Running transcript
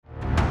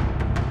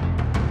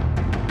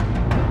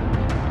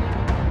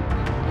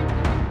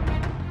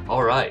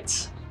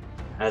Alright,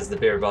 as the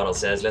beer bottle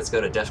says, let's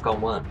go to DEFCON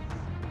 1.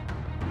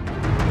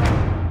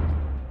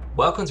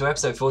 Welcome to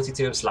episode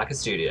 42 of Slacker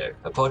Studio,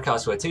 a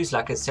podcast where two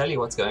slackers tell you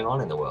what's going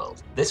on in the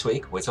world. This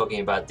week, we're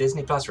talking about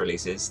Disney Plus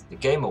releases, the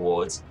Game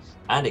Awards,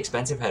 and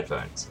expensive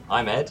headphones.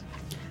 I'm Ed.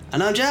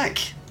 And I'm Jack.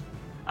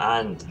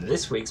 And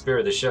this week's beer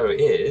of the show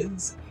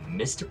is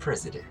Mr.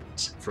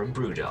 President from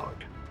Brewdog.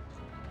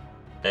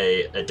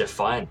 A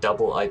Defiant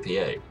double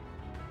IPA.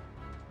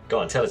 Go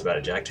on, tell us about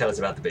it, Jack. Tell us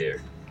about the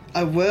beer.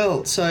 I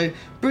will. So,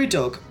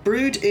 Brewdog,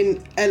 brewed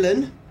in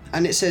Ellen,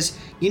 and it says,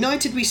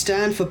 United we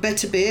stand for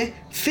better beer,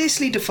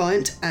 fiercely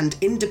defiant and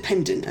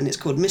independent, and it's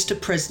called Mr.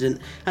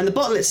 President. And the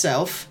bottle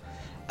itself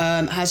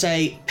has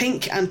a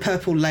pink and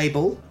purple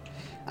label,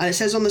 and it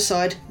says on the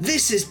side,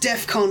 this is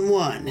DEFCON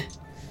 1.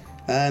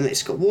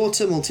 It's got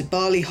water, malted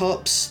barley,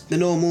 hops, the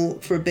normal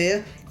for a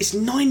beer. It's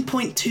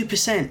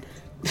 9.2%.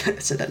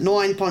 So that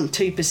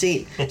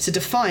 9.2%. It's a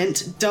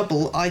Defiant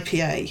double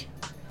IPA.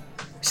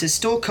 It says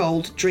store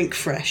cold, drink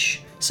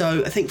fresh.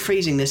 So I think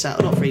freezing this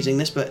out, not freezing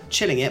this, but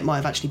chilling it might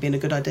have actually been a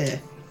good idea.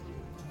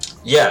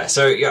 Yeah,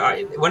 so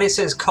when it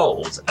says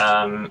cold,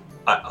 I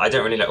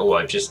don't really know.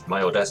 Oh,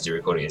 my Audacity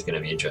recording is going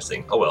to be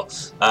interesting. Oh well.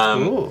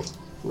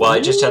 Well, I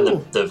just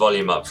turned the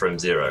volume up from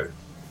 0.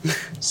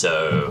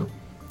 So,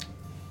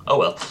 oh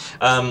well.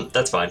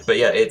 That's fine. But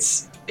yeah,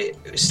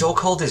 store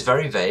cold is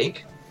very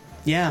vague.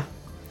 Yeah,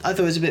 I thought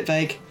it was a bit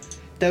vague.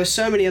 There were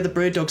so many other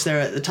Brewdogs there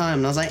at the time,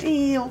 and I was like,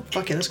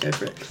 fuck it, let's go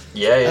for it.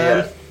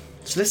 Yeah.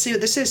 So let's see what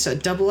this is. So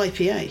double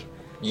IPA.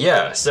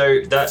 Yeah,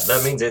 so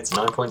that means it's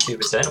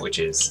 9.2%, which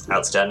is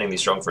outstandingly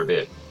strong for a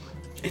beer.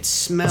 It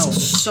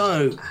smells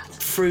so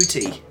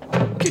fruity.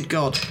 Good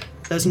God.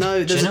 There's a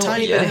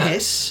tiny bit of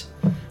hiss.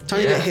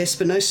 Tiny bit of hiss,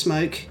 but no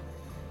smoke.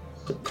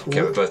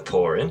 Okay, we both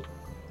pour in.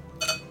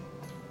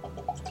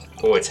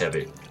 Oh, it's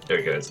heavy. There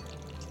it goes.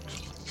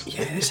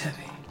 Yeah, it is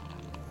heavy.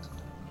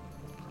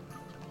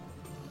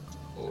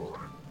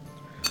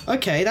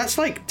 Okay, that's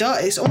like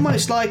dark. It's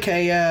almost like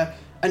an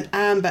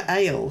amber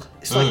ale.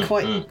 It's like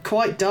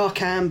quite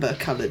dark amber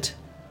coloured.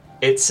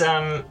 It's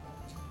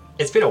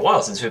been a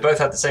while since we both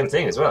had the same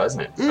thing as well,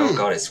 isn't it? Oh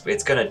god,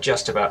 it's gonna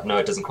just about. No,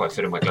 it doesn't quite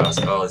fit in my glass.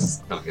 Oh, this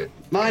is not good.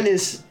 Mine.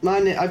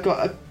 I've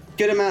got a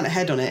good amount of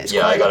head on it. It's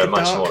I got like a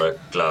much smaller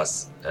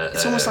glass.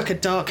 It's almost like a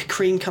dark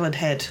cream coloured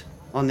head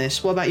on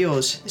this. What about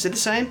yours? Is it the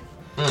same?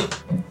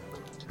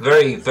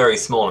 Very, very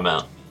small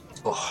amount.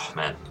 Oh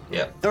man,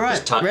 yeah. All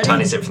right, just ready?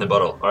 tiny sip from the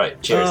bottle. All right,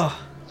 cheers. Oh,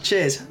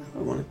 cheers. I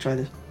want to try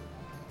this.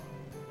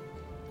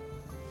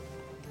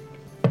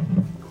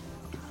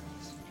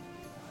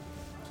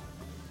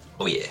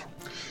 Oh yeah.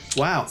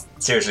 Wow.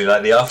 Seriously,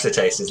 like the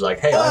aftertaste is like,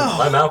 hey,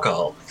 I'm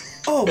alcohol.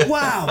 Oh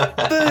wow!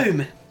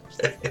 Boom.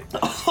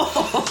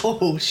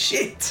 Oh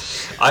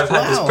shit! I've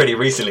had this pretty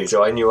recently,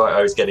 so I knew what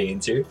I was getting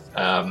into.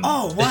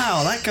 Oh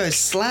wow, that goes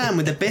slam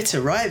with the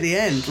bitter right at the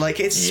end. Like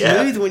it's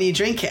smooth when you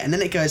drink it, and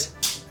then it goes.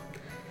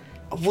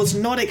 I was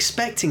not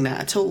expecting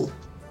that at all.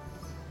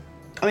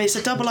 I mean, it's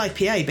a double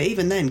IPA, but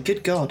even then,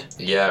 good God.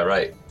 Yeah,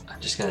 right.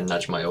 I'm just going to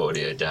nudge my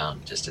audio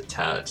down just a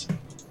tad.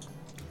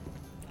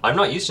 I'm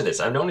not used to this.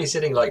 I'm normally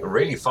sitting like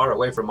really far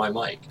away from my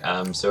mic.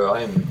 So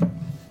I'm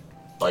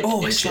like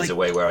inches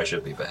away where I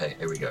should be. But hey,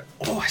 here we go.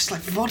 Oh, it's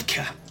like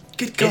vodka.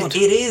 Good God.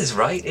 It is,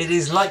 right? It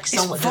is like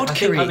someone. I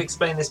think I've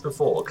explained this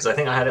before because I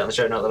think I had it on the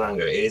show not that long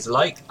ago. It is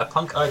like a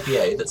punk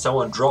IPA that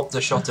someone dropped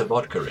a shot of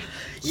vodka in.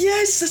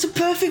 Yes, that's a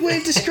perfect way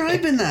of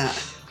describing that.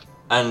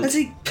 And that's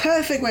a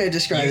perfect way of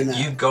describing that.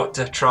 You've got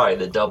to try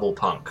the double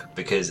punk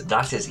because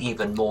that is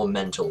even more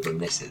mental than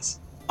this is.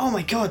 Oh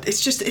my God,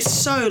 it's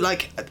so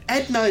like,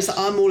 Ed knows that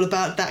I'm all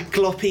about that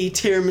gloppy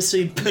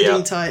tiramisu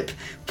pudding type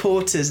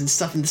porters and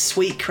stuff and the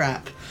sweet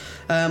crap.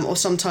 Or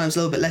sometimes a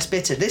little bit less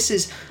bitter. This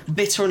is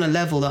bitter on a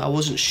level that I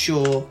wasn't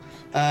sure.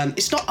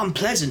 It's not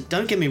unpleasant,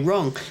 don't get me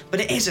wrong, but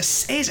it is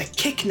a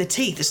kick in the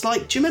teeth. It's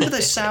like, do you remember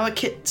those sour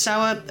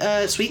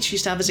sweets you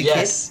used to have as a kid?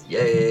 Yes,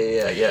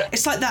 yeah.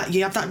 It's like that.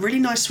 You have that really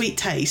nice sweet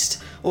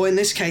taste, or in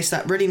this case,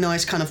 that really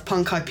nice kind of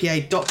punk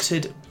IPA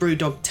doctored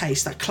Brewdog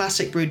taste, that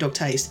classic Brewdog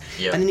taste,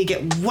 and then you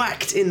get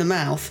whacked in the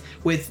mouth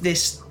with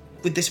this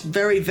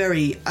very,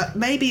 very...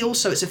 maybe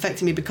also it's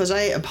affecting me because I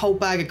ate a whole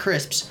bag of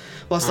crisps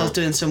whilst I was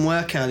doing some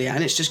work earlier,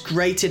 and it's just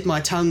grated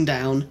my tongue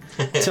down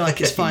to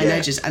like its fine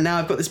edges, and now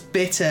I've got this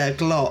bitter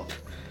glop.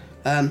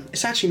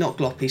 It's actually not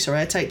gloppy, sorry,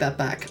 I take that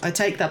back.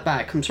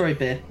 I'm sorry,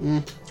 beer.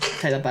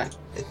 Take that back.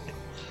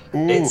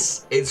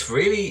 It's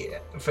really,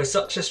 for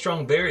such a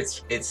strong beer,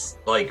 it's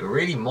like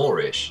really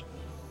Moorish.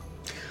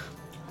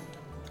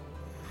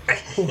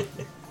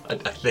 I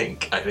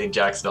think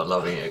Jack's not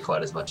loving it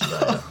quite as much as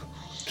I am.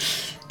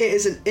 It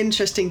is an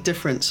interesting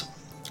difference.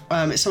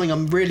 It's something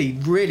I'm really,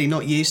 really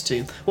not used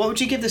to. What would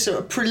you give this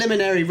a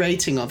preliminary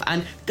rating of?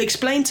 And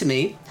explain to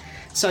me.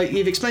 So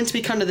you've explained to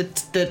me kind of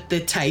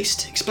the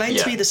taste. Explain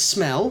to me the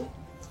smell.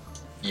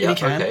 Yeah.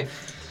 Okay.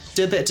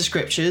 Do a bit of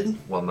description.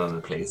 One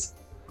moment, please.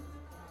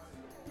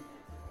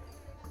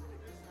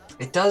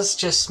 It does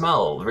just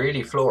smell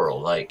really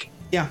floral. Like.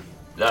 Yeah.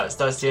 That's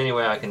the only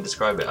way I can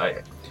describe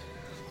it.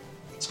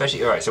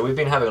 especially, all right, so we've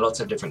been having lots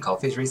of different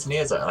coffees recently,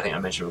 as I think I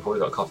mentioned before.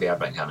 We've got coffee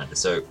advent calendar,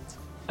 so,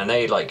 and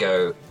they like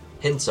go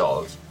hints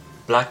of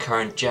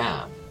blackcurrant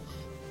jam,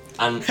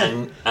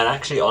 and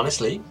actually,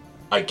 honestly,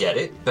 I get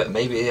it, but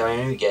maybe I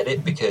only get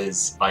it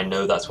because I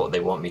know that's what they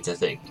want me to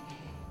think.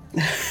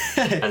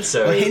 And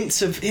so or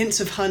hints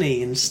of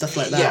honey and stuff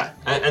like that.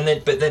 Yeah,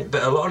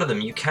 but a lot of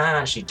them you can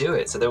actually do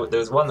it. So there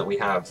was one that we've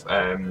had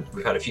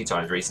a few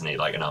times recently,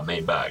 like in our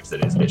main bags,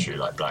 that is literally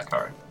like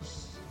blackcurrant,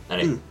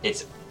 and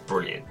it's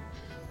brilliant.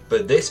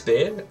 But this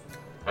beer,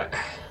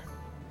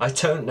 I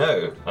don't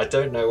know. I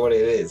don't know what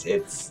it is.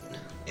 It's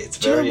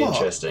very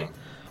interesting.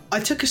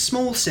 I took a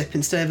small sip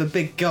instead of a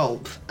big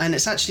gulp, and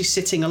it's actually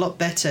sitting a lot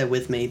better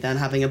with me than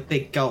having a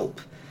big gulp.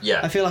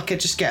 Yeah. I feel like I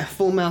just get a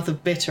full mouth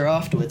of bitter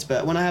afterwards,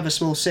 but when I have a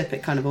small sip,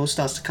 it kind of all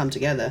starts to come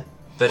together.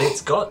 But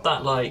it's got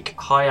that like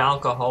high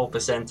alcohol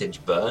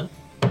percentage burn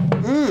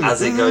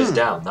as it goes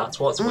down.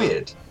 That's what's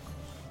weird.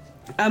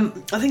 I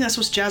think that's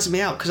what's jazzing me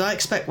out, because I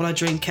expect when I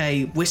drink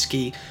a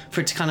whiskey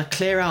for it to kind of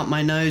clear out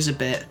my nose a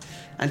bit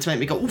and to make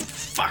me go, oh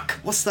fuck,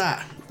 what's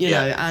that? You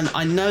know, and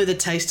I know the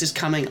taste is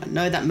coming, I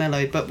know that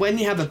mellow, but when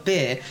you have a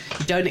beer,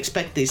 you don't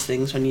expect these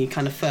things when you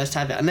kind of first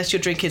have it, unless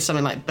you're drinking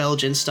something like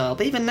Belgian style.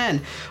 But even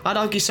then, I'd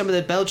argue some of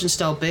the Belgian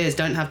style beers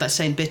don't have that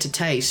same bitter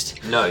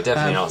taste. No,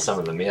 definitely not some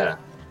of them, yeah.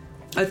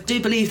 I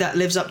do believe that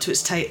lives up to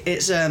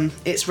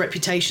its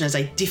reputation as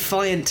a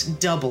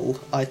defiant double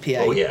IPA.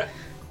 Oh yeah,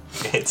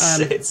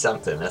 it's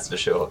something, that's for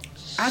sure.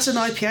 As an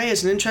IPA,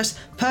 as an interest,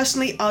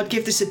 personally, I'd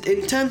give this,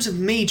 in terms of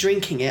me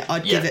drinking it,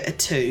 I'd give it a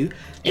 2.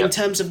 In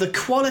terms of the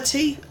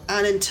quality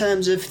and in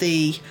terms of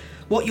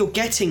what you're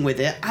getting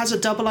with it, as a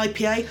double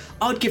IPA,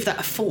 I'd give that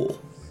a 4.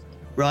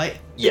 Right?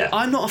 Yeah.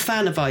 I'm not a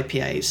fan of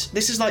IPAs.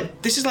 This is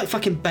like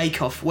fucking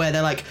Bake Off, where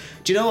they're like,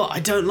 do you know what? I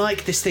don't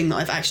like this thing that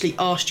I've actually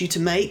asked you to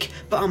make,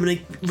 but I'm gonna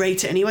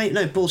rate it anyway.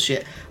 No,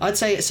 bullshit. I'd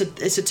say it's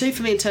a 2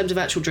 for me in terms of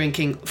actual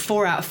drinking,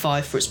 4 out of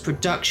 5 for its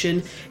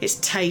production, its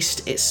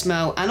taste, its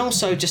smell, and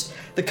also just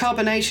the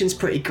carbonation's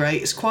pretty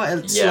great. It's quite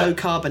a slow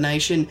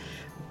carbonation.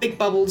 Big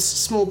bubbles,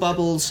 small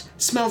bubbles,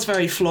 smells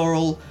very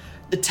floral.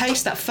 The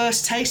taste, that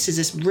first taste, is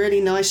this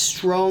really nice,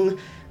 strong,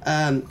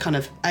 kind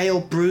of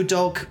ale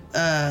brewdog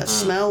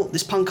smell,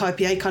 this punk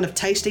IPA kind of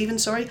taste even,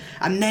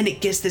 and then it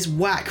gets this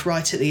whack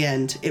right at the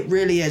end. It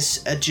really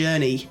is a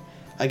journey,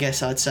 I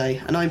guess I'd say,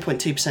 a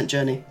 9.2%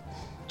 journey.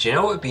 Do you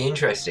know what would be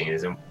interesting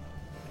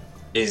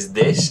is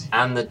this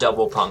and the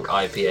double punk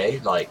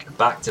IPA like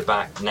back to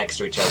back next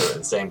to each other at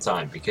the same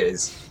time,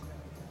 because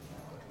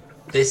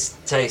this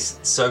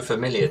tastes so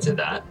familiar to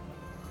that,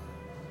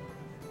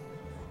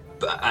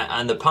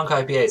 and the punk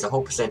IPA is a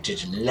whole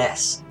percentage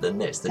less than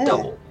this. The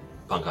double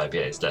punk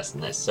IPA is less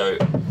than this. So,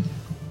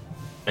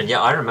 and yeah,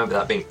 I remember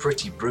that being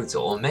pretty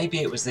brutal. Or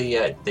maybe it was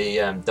the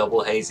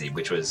double hazy,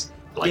 which was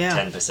like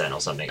 10% or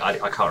something. I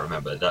can't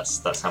remember.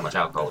 That's how much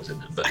alcohol was in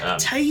it. But I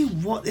tell you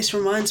what, this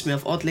reminds me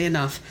of. Oddly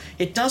enough,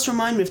 it does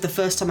remind me of the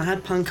first time I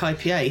had punk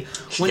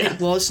IPA when it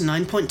was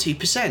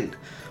 9.2%.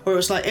 Or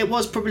it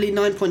was probably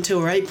 9.2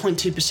 or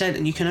 8.2%,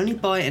 and you can only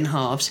buy it in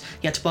halves.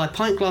 You had to buy a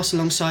pint glass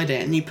alongside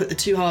it, and you put the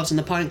 2 halves in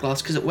the pint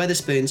glass, because at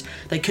Wetherspoons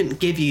they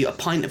couldn't give you a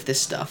pint of this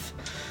stuff.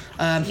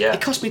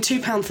 It cost me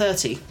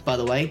 £2.30, by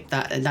the way,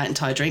 that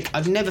entire drink.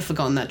 I've never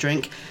forgotten that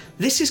drink.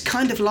 This is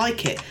kind of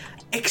like it,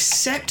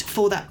 except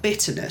for that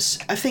bitterness.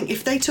 I think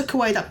if they took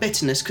away that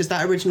bitterness, because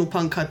that original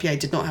punk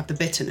IPA did not have the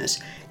bitterness,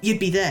 you'd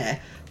be there.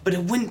 But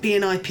it wouldn't be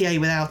an IPA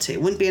without it.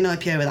 It wouldn't be an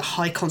IPA with a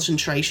high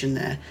concentration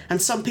there. And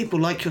some people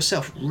like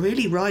yourself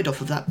really ride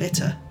off of that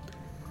bitter.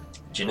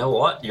 Do you know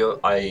what? You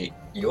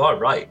are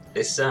right.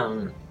 This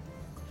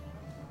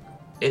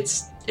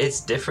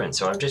it's different.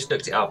 So I've just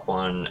looked it up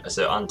on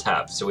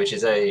Untappd. Which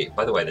is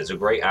by the way, there's a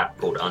great app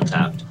called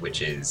Untappd,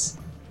 which is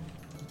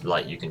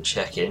like you can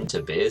check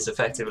into beers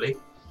effectively.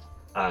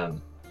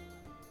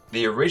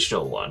 The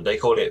original one, they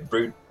called it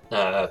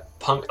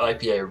Punk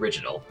IPA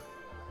Original.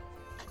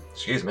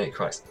 Excuse me,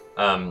 Christ.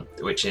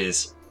 Which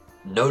is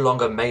no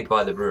longer made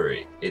by the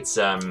brewery. It's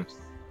 6%,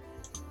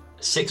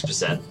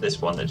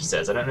 this one that just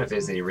says. I don't know if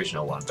it's the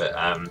original one, but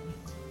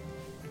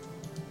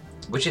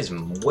which is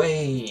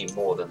way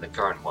more than the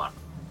current one.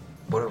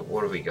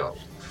 What have we got?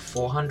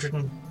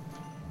 400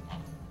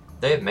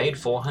 they have made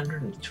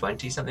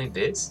 420 something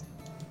beers?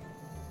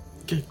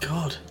 Good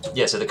God.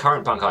 Yeah, so the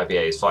current Punk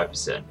IPA is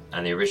 5%,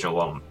 and the original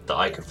one that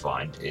I could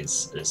find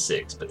is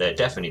 6%, but they're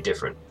definitely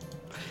different.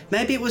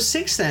 Maybe it was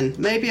 6 then.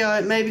 Maybe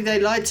they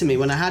lied to me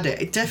when I had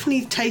it. It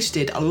definitely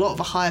tasted a lot of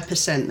a higher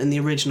percent than the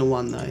original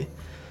one, though.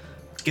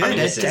 Good, I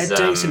mean, they're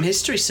doing some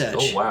history search.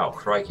 Oh wow,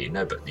 crikey!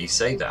 No, but you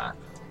say that.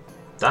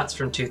 That's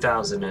from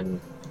 2000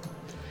 and.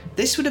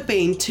 This would have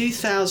been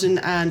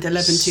 2011,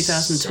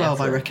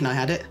 2012. I reckon I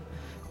had it,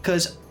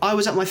 because I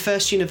was at my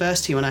first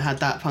university when I had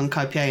that Punk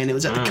IPA, and it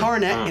was at the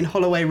Coronet in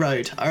Holloway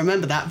Road. I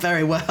remember that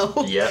very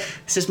well. Yeah.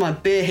 This is my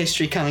beer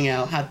history coming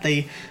out. Had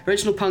the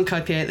original Punk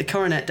IPA at the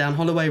Coronet down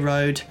Holloway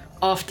Road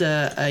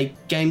after a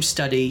game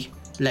study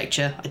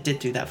lecture. I did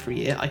do that for a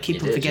year. I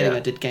keep on forgetting I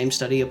did game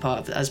study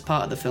as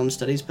part of the film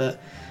studies, but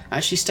I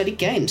actually studied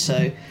games,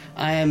 so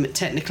I am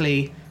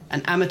technically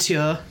an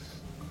amateur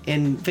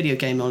in video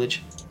game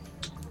knowledge,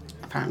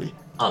 apparently.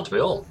 Aren't we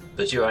all?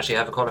 But you actually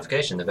have a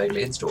qualification that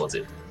vaguely hints towards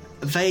it.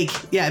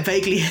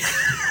 Vaguely.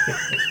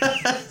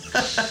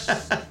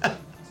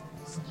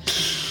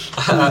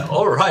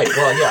 All right.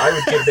 Well, yeah, I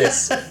would give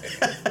this.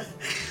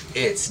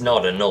 It's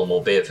not a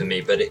normal beer for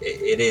me, but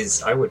it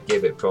is. I would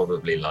give it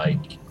probably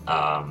like.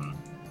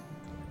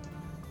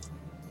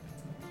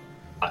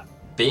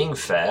 Being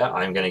fair,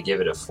 I'm going to give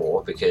it a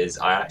 4 because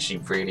I actually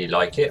really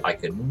like it. I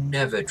could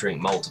never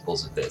drink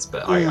multiples of this,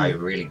 but I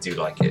really do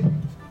like it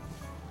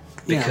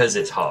because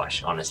it's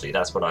harsh. Honestly,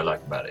 that's what I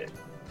like about it.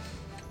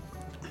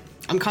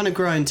 I'm kind of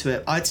growing to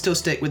it. I'd still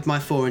stick with my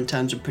 4 in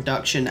terms of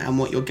production and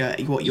what you're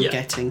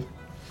getting.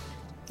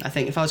 I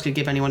think if I was going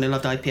to give anyone who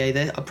loved IPA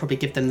this, I'd probably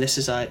give them this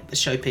as a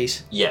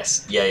showpiece.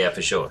 Yes, yeah,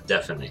 for sure,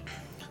 definitely.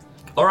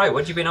 All right, what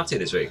have you been up to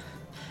this week?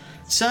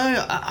 So,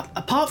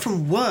 apart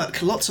from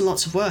work, lots and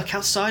lots of work,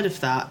 outside of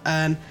that,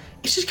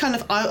 it's just kind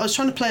of, I was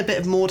trying to play a bit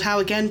of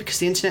Mordhau again because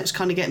the internet was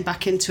kind of getting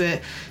back into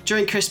it.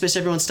 During Christmas,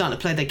 everyone's starting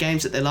to play their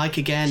games that they like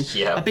again.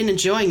 Yeah. I've been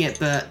enjoying it,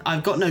 but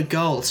I've got no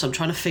gold, so I'm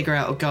trying to figure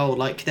out a goal.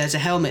 Like, there's a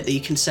helmet that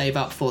you can save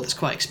up for that's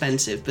quite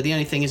expensive, but the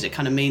only thing is it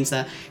kind of means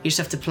that you just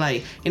have to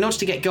play. In order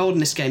to get gold in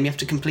this game, you have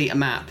to complete a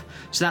map.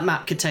 So that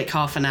map could take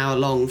half an hour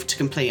long to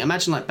complete.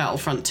 Imagine like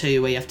Battlefront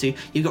 2 where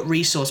you've got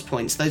resource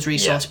points. Those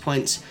resource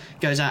points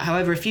goes out.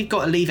 However, if you've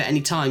got to leave at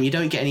any time, you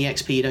don't get any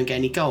XP, you don't get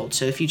any gold.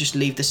 So if you just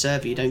leave the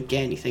server, you don't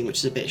get anything, which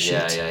is a bit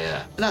shit.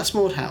 Yeah. But that's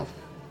Mordhau.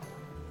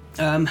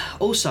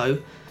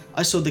 Also,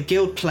 I saw the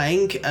guild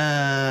playing.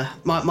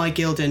 My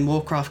guild in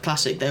Warcraft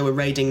Classic, they were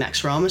raiding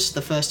Naxxramas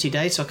the first 2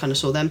 days, so I kind of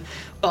saw them.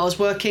 But I was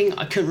working,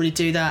 I couldn't really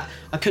do that.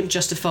 I couldn't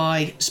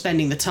justify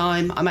spending the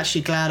time. I'm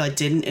actually glad I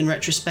didn't in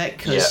retrospect,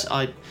 because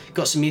I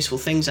got some useful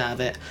things out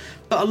of it.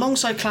 But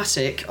alongside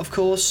Classic, of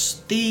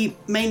course, the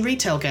main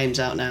retail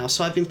game's out now.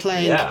 So I've been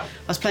playing, I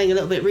was playing a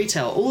little bit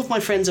retail. All of my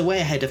friends are way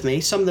ahead of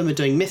me. Some of them are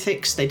doing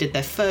Mythics. They did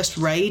their first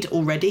raid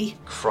already.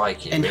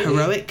 Crikey, and really?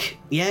 Heroic.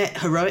 Yeah,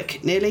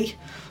 Heroic, nearly.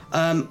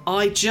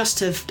 I've just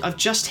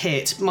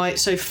hit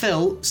so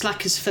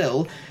Slackers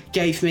Phil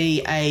gave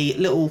me a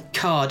little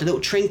card, a little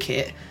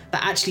trinket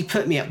that actually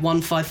put me at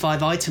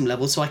 155 item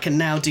level, so I can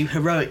now do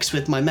heroics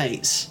with my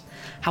mates.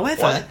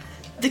 However,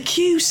 the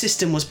queue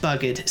system was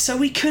buggered, so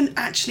we couldn't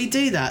actually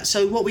do that.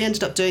 So what we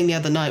ended up doing the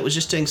other night was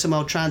just doing some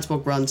old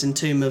Transmog runs in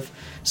Tomb of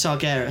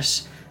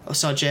Sargeras,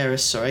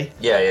 sorry.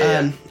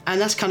 Yeah.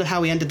 And that's kind of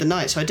how we ended the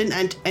night. So I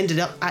didn't ended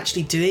up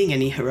actually doing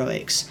any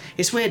heroics.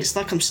 It's weird. It's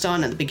like I'm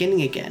starting at the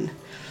beginning again.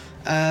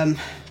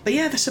 But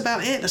yeah, that's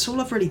about it. That's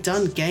all I've really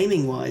done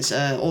gaming-wise,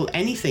 or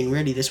anything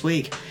really this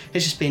week.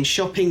 It's just been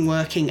shopping,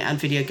 working, and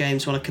video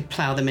games when I could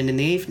plough them in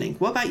the evening.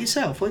 What about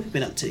yourself? What have you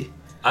been up to?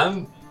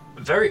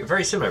 Very,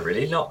 very similar,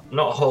 really. Not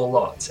a whole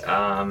lot.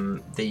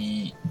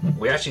 We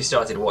actually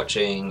started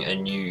watching a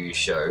new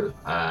show.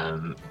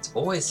 It's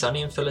Always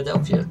Sunny in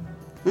Philadelphia.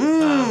 I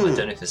don't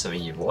know if it's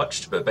something you've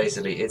watched, but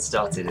basically it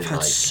started in I've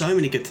heard so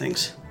many good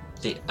things.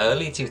 The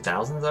early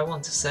 2000s, I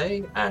want to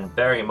say, and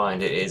bearing in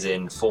mind it is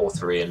in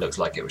 4:3, it looks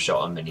like it was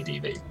shot on mini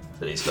DV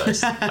for these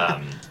first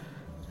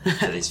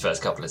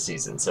couple of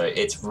seasons. So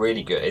it's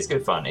really good. It's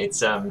good fun.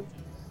 It's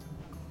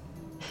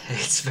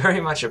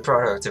very much a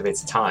product of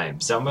its time.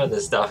 Some of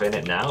the stuff in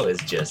it now is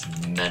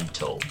just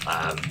mental.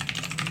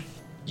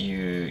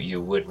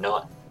 You would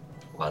not.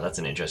 Well, that's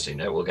an interesting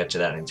note. We'll get to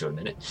that into a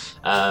minute.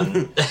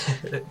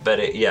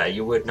 But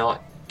you would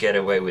not get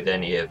away with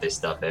any of this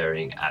stuff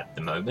airing at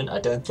the moment, I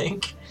don't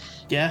think.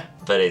 Yeah.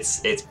 But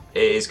it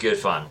is good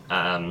fun.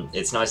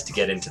 It's nice to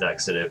get into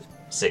that sort of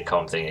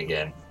sitcom thing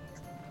again.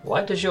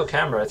 Why does your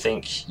camera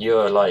think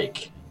you're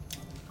like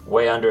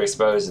way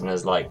underexposed and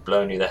has like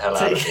blown you the hell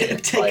out of here?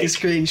 Take a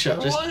screenshot.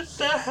 What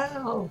the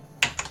hell?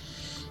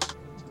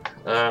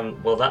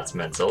 Well, that's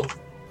mental.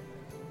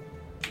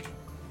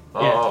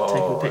 Yeah,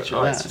 taking a picture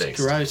of that. It's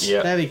fixed. Gross.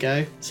 Yep. There we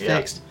go. It's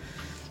fixed.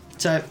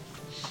 So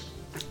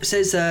it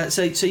says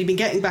so you've been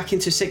getting back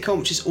into a sitcom,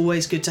 which is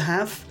always good to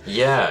have.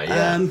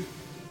 Yeah.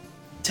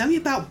 Tell me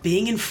about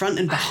being in front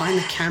and behind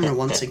the camera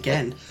once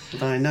again.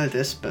 Although I know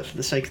this, but for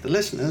the sake of the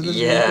listeners.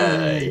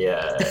 Yeah.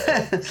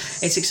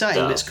 It's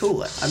exciting, but it's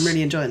cool. I'm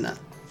really enjoying that.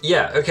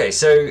 Yeah, okay,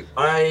 so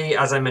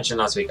as I mentioned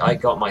last week, I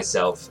got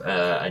myself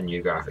a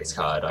new graphics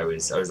card. I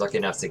was lucky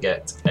enough to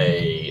get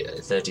a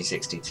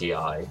 3060 Ti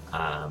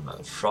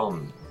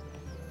from,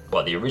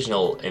 the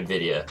original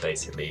NVIDIA,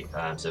 basically,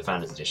 so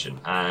Founders Edition.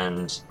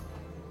 And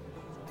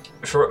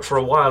for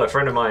a while, a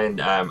friend of mine,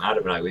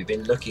 Adam and I, we've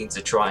been looking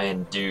to try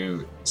and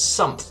do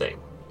something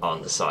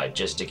on the side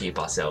just to keep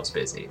ourselves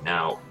busy.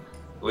 Now,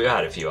 we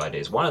had a few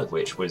ideas, one of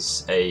which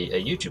was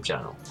a YouTube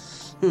channel.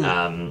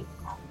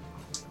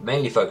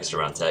 Mainly focused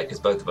around tech, because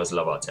both of us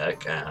love our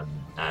tech,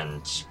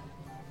 and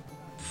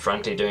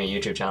frankly doing a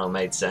YouTube channel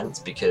made sense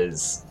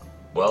because,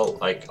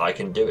 I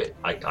can do it.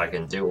 I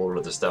can do all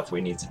of the stuff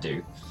we need to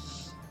do.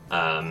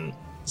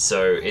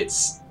 So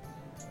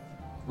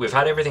we've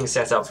had everything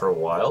set up for a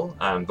while,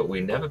 but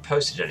we never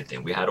posted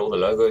anything. We had all the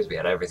logos, we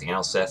had everything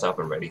else set up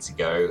and ready to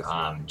go.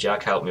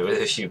 Jack helped me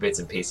with a few bits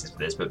and pieces for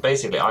this, but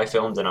basically I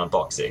filmed an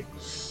unboxing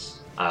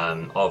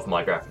of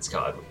my graphics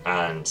card,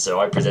 and so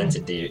I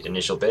presented the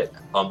initial bit,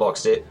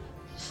 unboxed it,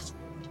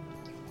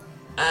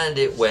 and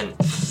it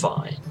went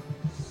fine.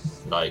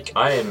 Like,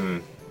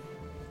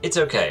 it's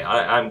okay.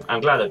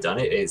 I'm glad I've done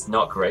it. It's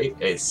not great.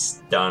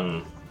 It's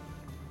done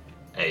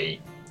a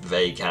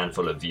vague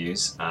handful of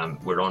views.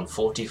 We're on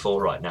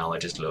 44 right now. I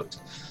just looked.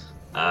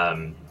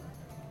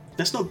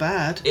 That's not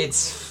bad.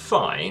 It's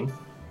fine.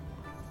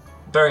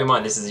 Bear in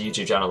mind, this is a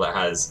YouTube channel that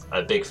has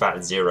a big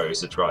fat 0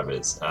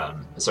 subscribers.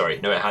 Sorry,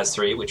 no, it has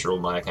 3, which are all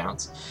my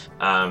accounts.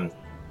 I'm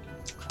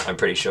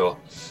pretty sure.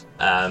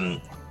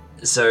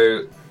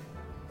 So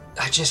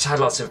I just had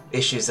lots of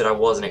issues that I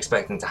wasn't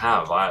expecting to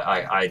have.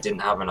 I didn't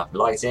have enough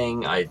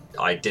lighting. I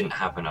didn't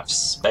have enough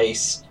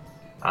space.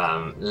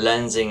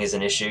 Lensing is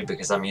an issue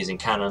because I'm using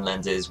Canon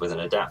lenses with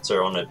an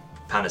adapter on a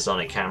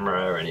Panasonic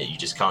camera, and you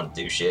just can't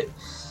do shit.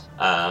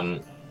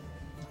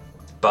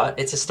 But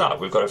it's a start.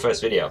 We've got our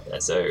first video up there,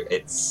 so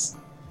it's...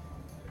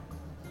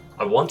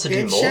 I want to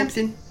do more.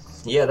 Something.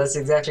 Yeah, that's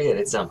exactly it.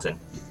 It's something.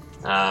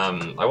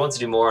 I want to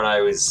do more,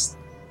 and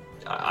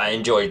I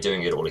enjoyed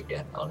doing it all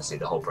again, honestly,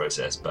 the whole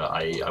process, but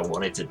I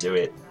wanted to do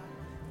it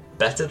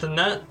better than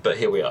that, but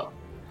here we are.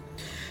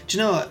 Do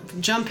you know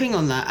what? Jumping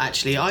on that,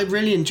 actually, I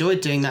really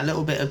enjoyed doing that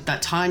little bit of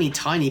that tiny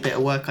bit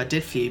of work I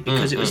did for you,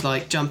 because it was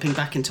like jumping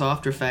back into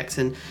After Effects,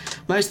 and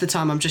most of the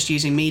time I'm just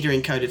using Media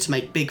Encoder to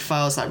make big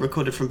files like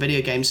recorded from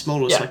video games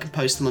smaller so I can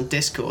post them on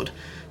Discord.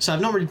 So I've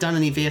not really done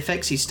any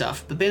VFX-y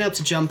stuff, but being able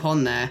to jump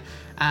on there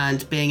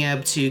and being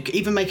able to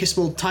even make a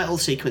small title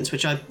sequence,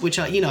 which I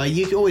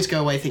you always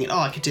go away thinking, oh,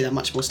 I could do that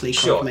much more sleek.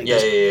 Sure,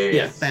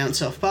 yeah.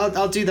 Bounce off. But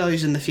I'll do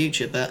those in the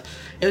future. But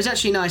it was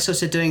actually nice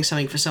also doing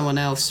something for someone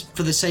else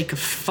for the sake of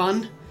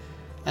fun.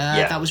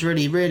 That was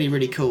really, really,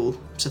 really cool.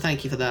 So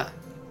thank you for that.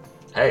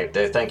 Hey,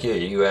 thank you.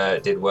 You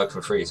did work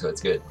for free, so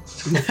it's good.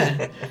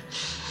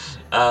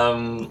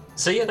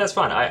 So yeah, that's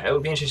fine. It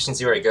would be interesting to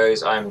see where it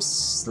goes. I'm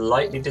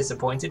slightly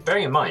disappointed,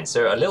 bearing in mind,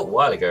 so a little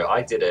while ago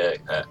I did a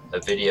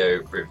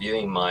video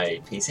reviewing my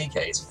PC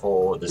case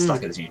for the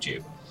Stuckers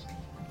YouTube.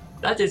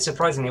 That did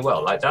surprisingly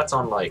well. Like, that's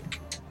on,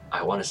 like,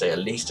 I want to say at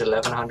least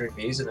 1,100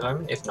 views at the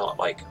moment, if not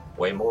like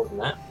way more than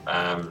that.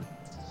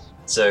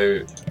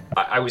 So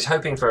I was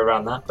hoping for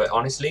around that, but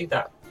honestly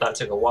that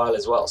took a while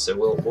as well, so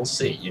we'll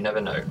see. You never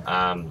know.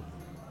 And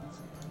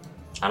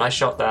I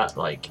shot that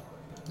like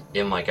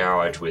in my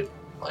garage with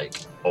like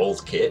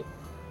old kit,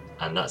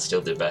 and that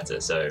still did better.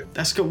 So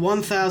that's got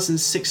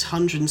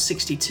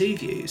 1,662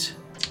 views.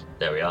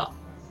 There we are.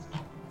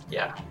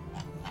 Yeah,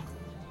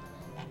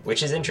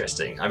 which is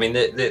interesting. I mean,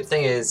 the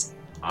thing is,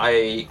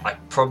 I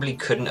probably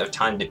couldn't have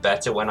timed it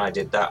better when I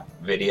did that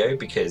video,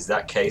 because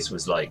that case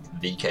was like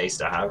the case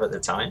to have at the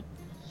time.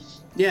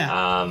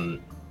 Yeah.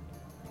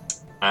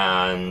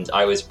 And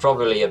I was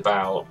probably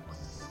about,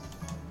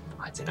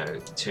 I don't know,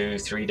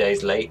 2-3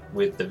 days late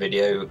with the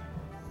video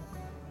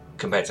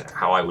compared to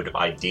how I would have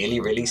ideally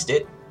released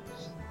it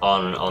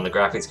on the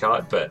graphics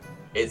card, but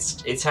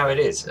it's how it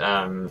is.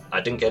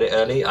 I didn't get it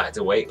early. I had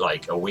to wait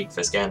like a week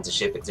for Scan to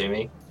ship it to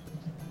me,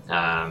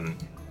 and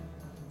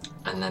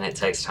then it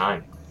takes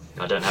time.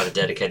 I don't have a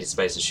dedicated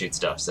space to shoot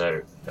stuff,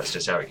 so that's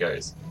just how it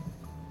goes.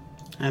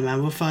 Oh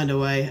man, we'll find a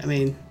way. I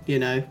mean, you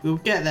know, we'll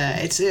get there.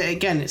 It's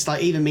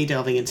like even me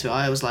delving into it,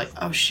 I was like,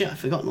 oh shit, I've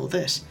forgotten all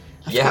this.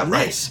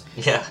 This.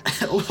 Yeah.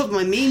 All of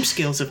my meme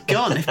skills have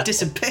gone, have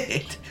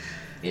disappeared.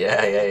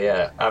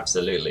 Yeah,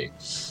 absolutely.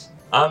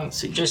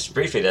 So just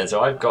briefly then, so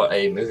I've got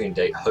a moving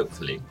date,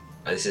 hopefully.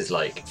 This is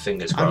like,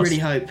 fingers crossed. I really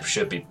hope.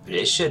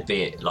 It should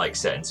be like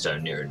set in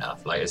stone near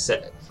enough. Like it's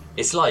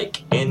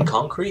like in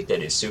concrete,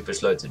 then it's super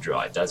slow to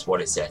dry. That's what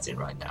it's set in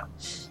right now.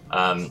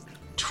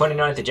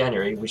 29th of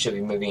January, we should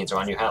be moving into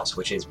our new house,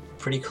 which is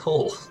pretty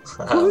cool.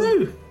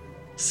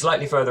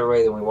 Slightly further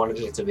away than we wanted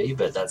it to be,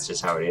 but that's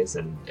just how it is.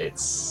 And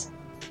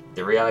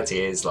the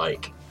reality is,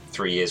 like,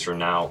 3 years from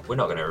now, we're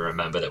not going to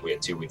remember that we are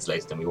 2 weeks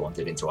later than we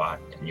wanted into our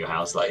new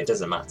house. Like, it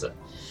doesn't matter.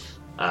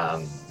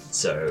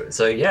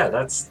 So yeah,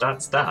 that's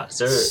that.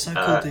 So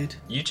cool, dude.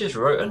 You just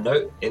wrote a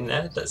note in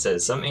there that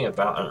says something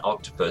about an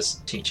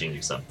octopus teaching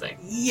you something.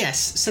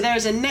 Yes. So there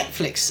is a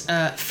Netflix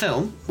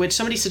film which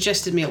somebody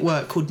suggested me at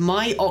work called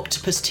My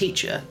Octopus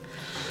Teacher.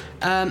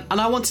 And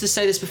I wanted to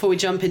say this before we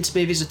jump into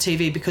movies or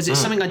TV, because it's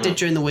something I did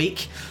during the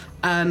week.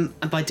 And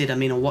by did I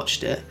mean I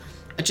watched it,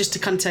 just to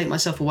kind of take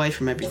myself away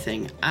from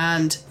everything.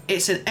 And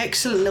it's an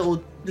excellent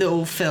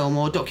little film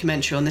or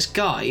documentary on this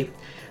guy.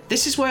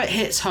 This is where it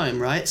hits home,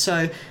 right?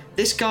 So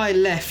this guy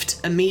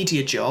left a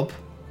media job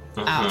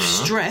out of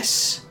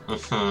stress,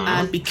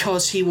 and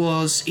because he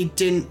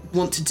didn't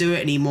want to do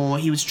it anymore,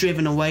 he was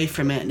driven away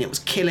from it, and it was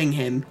killing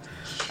him,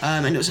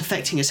 and it was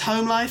affecting his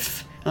home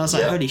life. And I was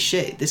like, holy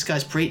shit, this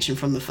guy's preaching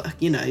from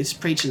he's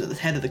preaching at the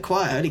head of the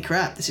choir. Holy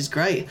crap, this is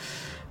great.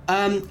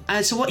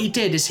 And so what he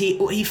did is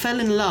he fell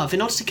in love,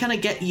 in order to kind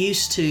of get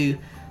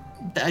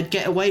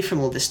away from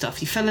all this stuff.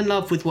 He fell in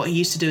love with what he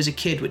used to do as a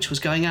kid, which was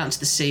going out into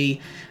the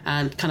sea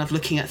and kind of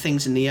looking at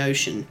things in the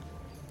ocean.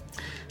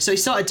 So he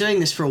started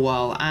doing this for a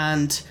while,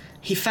 and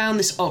he found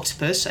this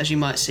octopus, as you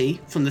might see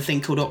from the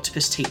thing called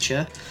Octopus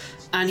Teacher,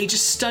 and he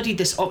just studied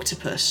this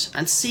octopus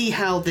and see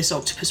how this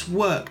octopus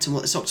worked and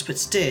what this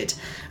octopus did,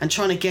 and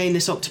trying to gain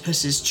this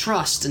octopus's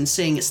trust and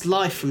seeing its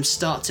life from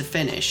start to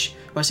finish.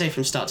 Well, I say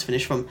from start to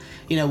finish, from,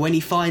 you know, when he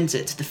finds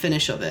it to the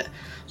finish of it.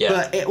 Yeah.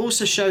 But it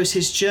also shows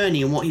his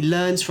journey and what he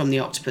learns from the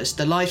octopus,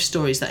 the life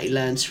stories that he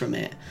learns from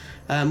it,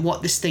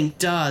 what this thing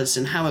does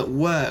and how it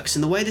works.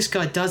 And the way this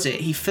guy does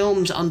it, he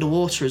films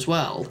underwater as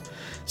well.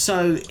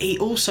 So he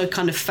also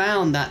kind of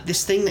found that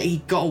this thing that he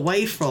got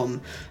away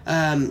from,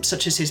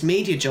 such as his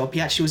media job,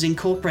 he actually was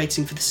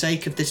incorporating for the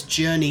sake of this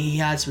journey he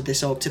has with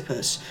this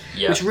octopus,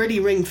 which really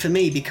ringed for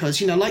me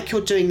because, you know, like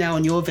you're doing now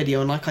on your video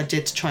and like I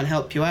did to try and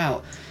help you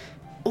out,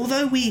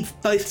 although we've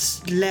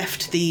both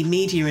left the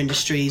media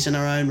industries in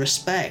our own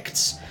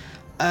respects,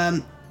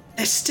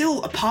 they're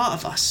still a part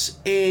of us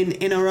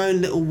in our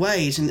own little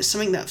ways, and it's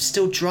something that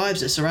still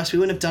drives us, or else we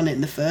wouldn't have done it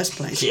in the first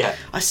place. Yeah.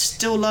 I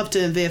still love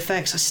doing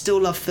VFX, I still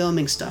love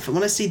filming stuff, and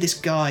when I see this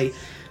guy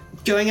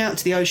going out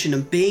into the ocean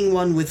and being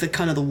one with the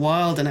kind of the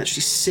wild and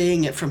actually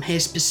seeing it from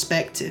his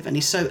perspective, and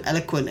he's so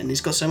eloquent and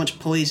he's got so much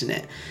poise in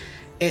it,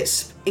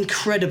 it's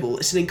incredible.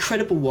 It's an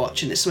incredible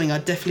watch, and it's something I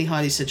definitely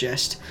highly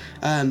suggest.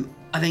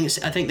 I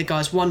think the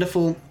guy's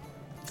wonderful.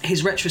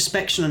 His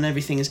retrospection on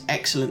everything is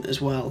excellent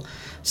as well.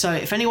 So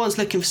if anyone's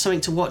looking for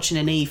something to watch in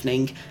an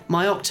evening,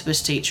 My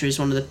Octopus Teacher is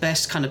one of the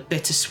best kind of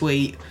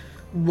bittersweet,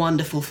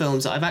 wonderful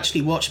films that I've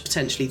actually watched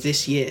potentially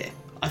this year.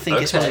 I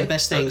think it's one of the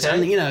best things.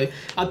 And, you know,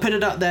 I put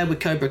it up there with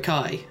Cobra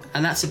Kai,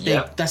 and that's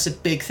a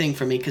big thing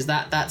for me because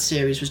that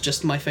series was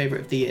just my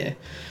favourite of the year.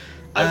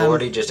 I've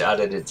already just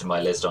added it to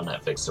my list on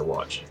Netflix to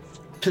watch.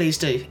 Please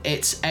do.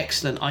 It's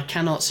excellent. I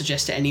cannot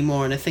suggest it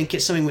anymore, and I think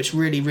it's something which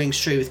really rings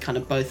true with kind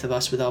of both of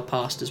us with our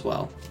past as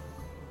well.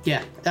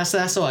 Yeah, that's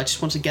all. I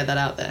just want to get that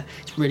out there.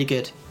 It's really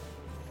good.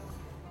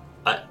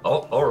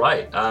 All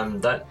right.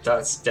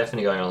 That's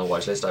definitely going on the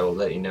watch list. I will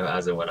let you know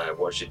as and when I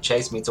watch it.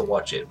 Chase me to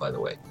watch it, by the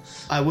way.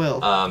 I will.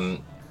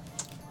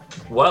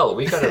 Well,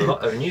 we've got a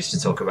lot of news to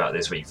talk about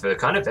this week for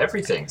kind of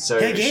everything. So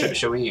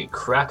shall we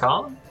crack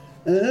on?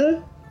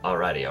 Uh-huh.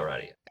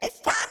 Alrighty. It's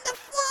time to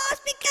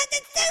floss because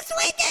it's this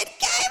week in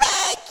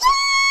gaming!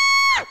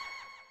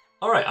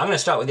 Alright, I'm going to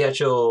start with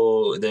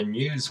the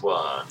news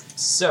one.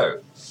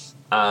 So,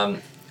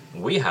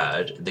 we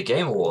had the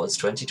Game Awards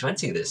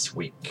 2020 this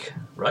week,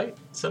 right?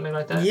 Something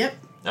like that? Yep.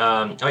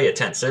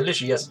 10th, so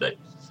literally yesterday.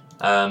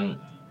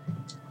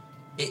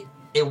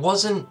 It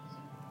wasn't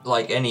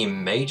like any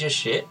major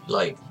shit,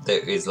 like,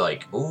 that is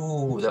like,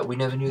 ooh, that we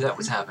never knew that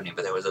was happening,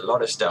 but there was a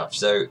lot of stuff.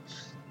 So,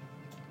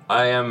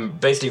 I am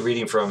basically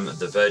reading from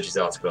The Verge's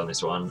article on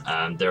this one.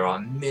 There are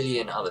a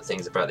million other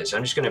things about this. So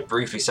I'm just going to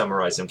briefly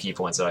summarize some key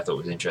points that I thought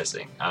was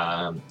interesting.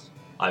 I'm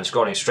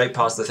scrolling straight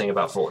past the thing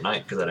about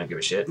Fortnite because I don't give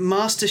a shit.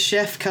 Master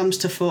Chef comes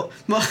to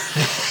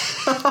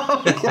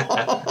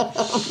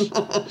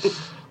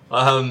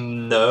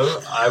No,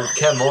 I would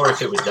care more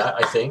if it was that,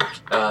 I think.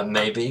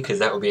 Maybe, because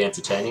that would be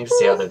entertaining to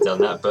see how they've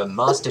done that. But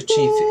Master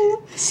Chief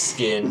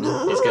skin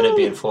is going to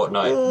be in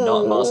Fortnite,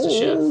 not Master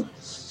Chef.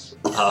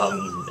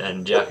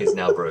 And Jack is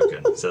now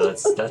broken, so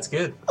that's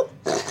good.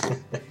 Literally,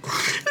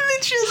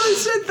 as I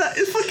said that,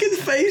 his fucking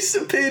face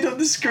appeared on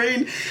the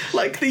screen,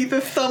 like the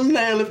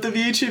thumbnail of the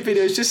YouTube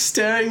video is just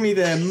staring me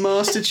there,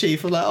 Master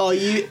Chief. I'm like, oh,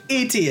 you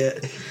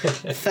idiot.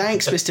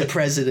 Thanks, Mr.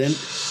 President.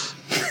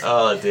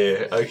 Oh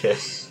dear, okay.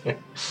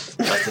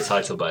 That's the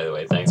title, by the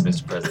way. Thanks,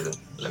 Mr. President.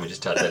 Let me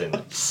just type that in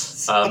there.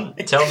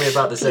 Tell me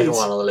about the second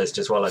one on the list,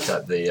 just while I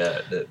type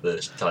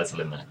the title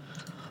in there.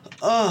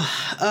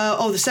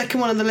 The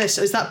second one on the list,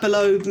 is that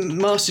below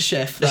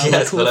MasterChef?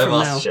 Yes, below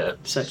MasterChef.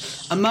 So,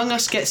 Among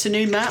Us gets a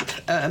new map.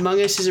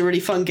 Among Us is a really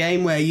fun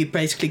game where you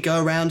basically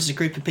go around as a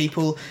group of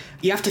people.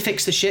 You have to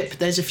fix the ship.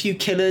 There's a few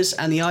killers,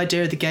 and the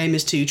idea of the game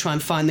is to try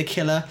and find the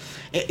killer.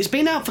 It's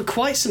been out for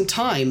quite some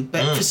time,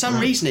 but for some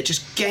reason it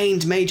just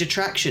gained major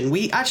traction.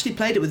 We actually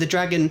played it with the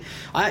Dragon.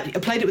 I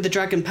played it with the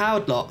Dragon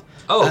Powered lot.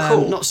 Oh,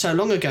 cool. Not so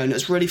long ago, and it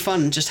was really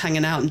fun just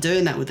hanging out and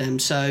doing that with them.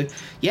 So,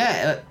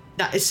 yeah.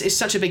 It's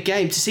such a big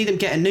game. To see them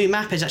get a new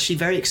map is actually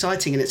very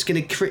exciting, and it's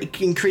going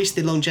to increase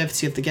the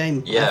longevity of the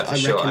game. Yeah, for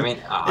sure. I mean,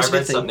 I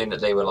read something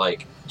that they were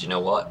like, do you know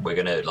what? We're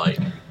going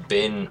to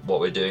bin what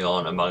we're doing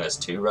on Among Us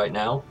 2 right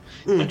now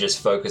and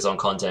just focus on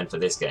content for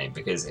this game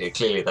because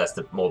clearly that's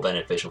the more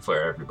beneficial for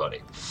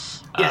everybody.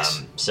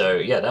 Yes. So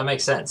yeah, that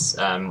makes sense.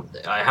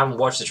 I haven't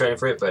watched the trailer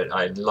for it, but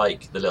I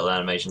like the little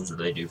animations that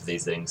they do for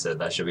these things, so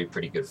that should be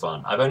pretty good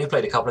fun. I've only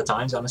played a couple of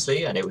times,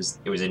 honestly, and it was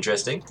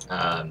interesting.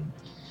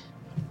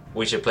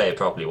 We should play it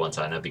properly one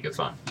time. That'd be good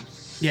fun.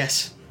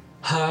 Yes.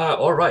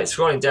 All right,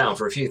 scrolling down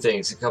for a few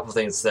things, a couple of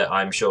things that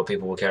I'm sure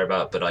people will care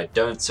about, but I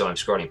don't, so I'm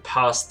scrolling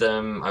past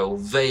them. I will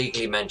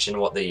vaguely mention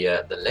what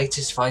the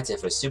latest fighter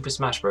for Super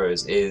Smash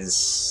Bros. Is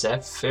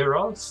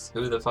Sephiroth.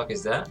 Who the fuck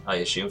is that? I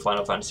assume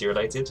Final Fantasy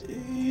related?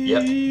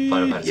 Yep,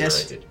 Final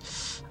Fantasy related.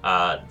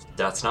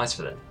 That's nice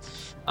for them.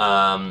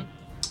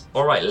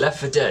 All right, Left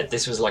 4 Dead.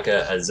 This was like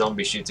a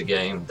zombie shooter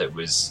game that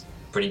was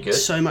pretty good.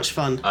 So much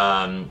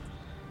fun.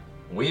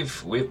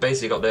 We've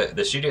basically got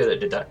the studio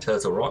that did that,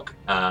 Turtle Rock,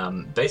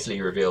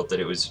 basically revealed that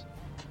it was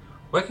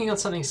working on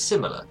something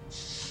similar.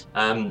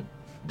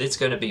 it's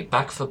going to be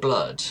Back for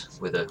Blood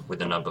with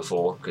a number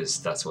 4, because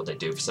that's what they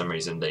do. For some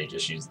reason, they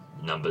just use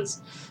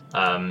numbers.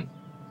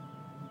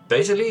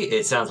 Basically,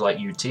 it sounds like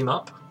you team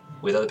up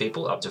with other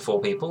people, up to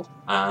 4 people,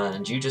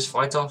 and you just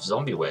fight off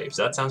zombie waves.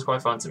 That sounds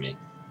quite fun to me.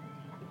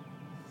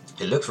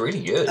 It looks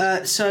really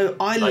good. So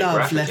I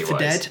love Left 4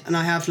 Dead, and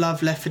I have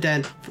loved Left 4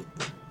 Dead.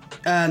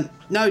 I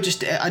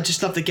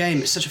just love the game.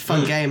 It's such a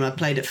fun game, and I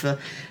played it for...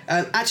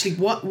 actually,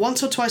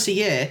 once or twice a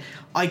year,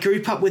 I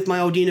group up with my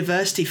old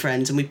university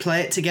friends, and we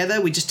play it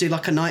together. We just do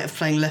like a night of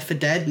playing Left 4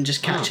 Dead and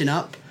just catching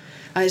up.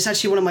 And it's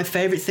actually one of my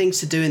favourite things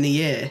to do in the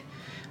year.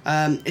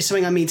 It's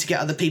something I mean to get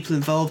other people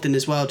involved in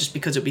as well, just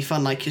because it'd be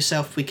fun, like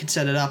yourself, we could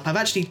set it up. I've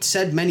actually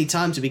said many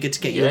times it'd be good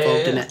to get you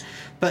involved in it.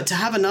 But to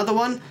have another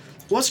one...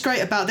 What's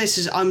great about this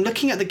is I'm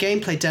looking at the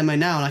gameplay demo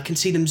now, and I can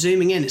see them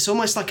zooming in. It's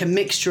almost like a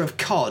mixture of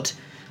COD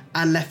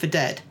and Left 4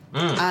 Dead.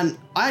 And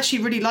I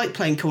actually really like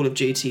playing Call of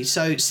Duty,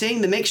 so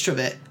seeing the mixture of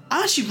it,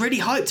 I'm actually really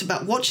hyped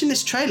about watching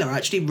this trailer. I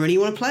actually really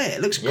want to play it.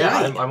 It looks great.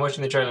 Yeah, I'm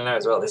watching the trailer now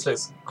as well. This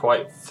looks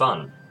quite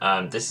fun.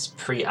 This is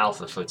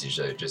pre-alpha footage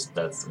though,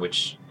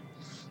 which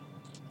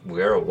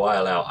we're a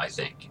while out, I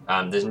think.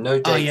 There's no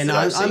date. Oh yeah, no,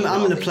 I'm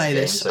going to play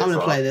this. I'm going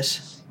to play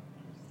this.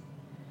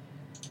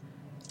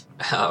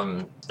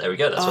 There we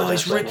go. That's what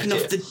he's ripping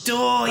off the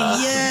door.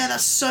 Yeah,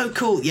 that's so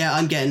cool. Yeah,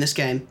 I'm getting this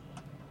game.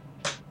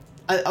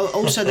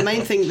 Also, the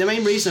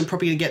main reason I'm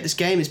probably going to get this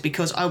game is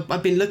because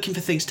I've been looking for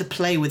things to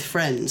play with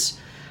friends,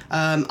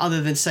 other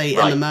than say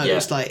MMOs.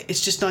 Yeah. Like, it's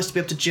just nice to be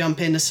able to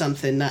jump into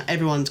something that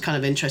everyone's kind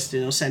of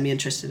interested in or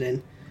semi-interested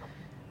in.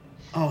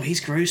 Oh, he's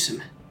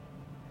gruesome.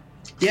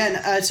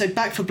 Yeah, so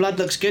Back for Blood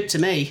looks good to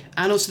me,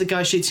 and also the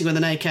guy shooting with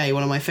an AK,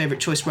 one of my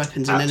favourite choice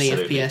weapons in any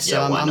FPS. So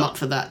I'm up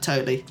for that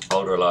totally.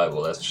 Old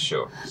reliable, that's for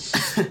sure.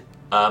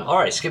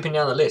 Alright, skipping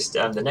down the list,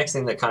 the next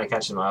thing that kind of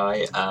catches my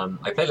eye,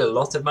 I played a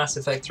lot of Mass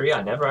Effect 3,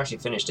 I never actually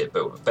finished it,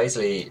 but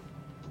basically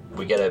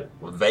we get a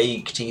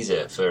vague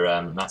teaser for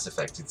Mass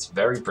Effect. It's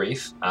very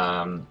brief,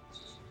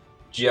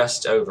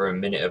 just over a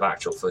minute of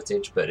actual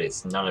footage, but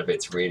none of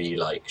it's really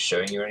like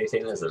showing you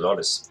anything. There's a lot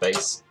of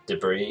space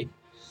debris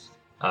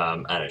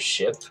and a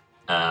ship,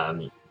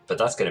 but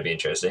that's going to be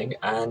interesting.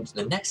 And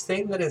the next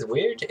thing that is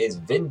weird is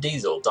Vin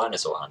Diesel,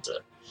 Dinosaur Hunter,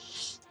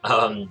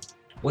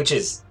 which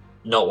is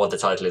not what the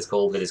title is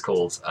called. It is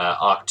called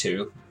Arc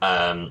 2,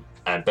 and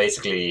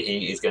basically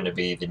he is going to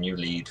be the new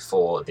lead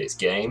for this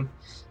game.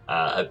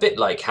 A bit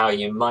like how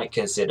you might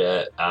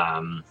consider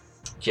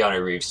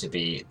Keanu Reeves to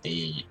be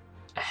the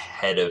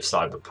head of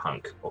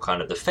Cyberpunk, or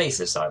kind of the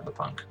face of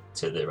Cyberpunk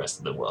to the rest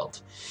of the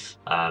world.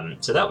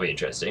 So that'll be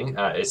interesting.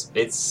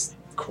 It's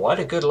quite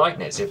a good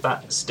likeness, if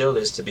that still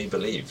is to be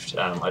believed.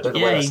 I don't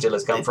know where that still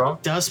has come from.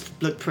 It does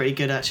look pretty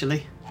good,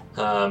 actually.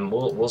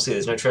 We'll see.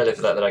 There's no trailer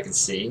for that I can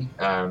see.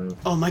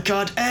 Oh my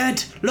god,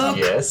 Ed! Look!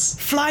 Yes?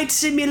 Flight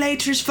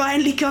Simulator is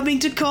finally coming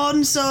to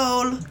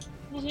console!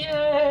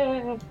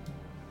 Yeah!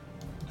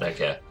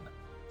 Okay.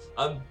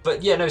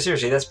 But yeah, no,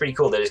 seriously, that's pretty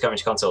cool that it's coming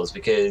to consoles,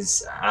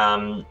 because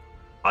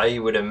I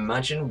would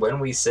imagine when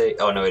we say...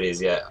 Oh, no, it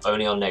is, yeah.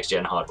 Only on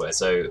next-gen hardware,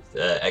 so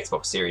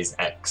Xbox Series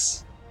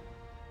X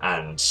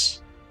and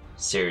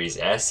Series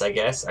S, I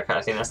guess.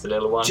 I think that's the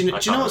little one. Do you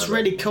know what's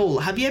really cool?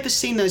 Have you ever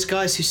seen those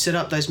guys who set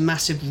up those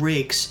massive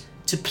rigs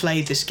to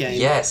play this game?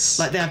 Yes.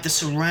 Like, they have the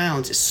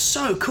surrounds. It's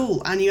so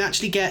cool. And you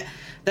actually get...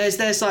 There's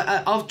like...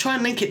 I'll try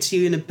and link it to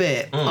you in a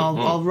bit.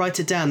 I'll write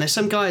it down. There's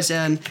some guys...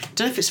 don't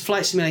know if it's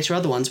Flight Simulator or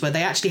other ones, where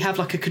they actually have,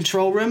 like, a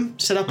control room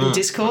set up in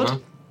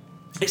Discord.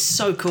 It's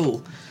so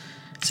cool.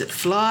 Is it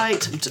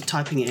Flight? I'm just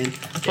typing it in.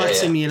 Flight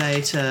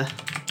Simulator.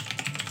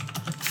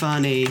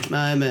 Funny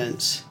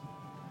moments.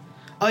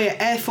 Oh yeah,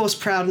 Air Force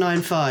Proud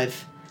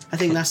 95. I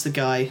think that's the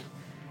guy.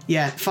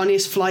 Yeah,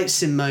 funniest flight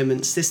sim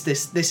moments. This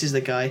is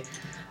the guy.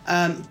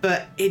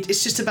 But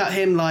it's just about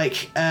him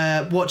like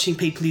watching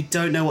people who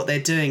don't know what they're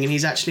doing, and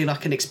he's actually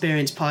like an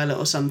experienced pilot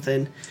or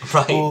something.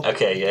 Right. Or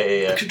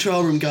okay. Yeah. A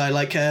control room guy.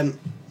 Like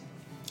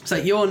it's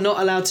like, you're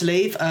not allowed to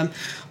leave.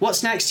 What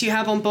snacks do you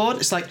have on board?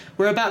 It's like,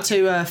 we're about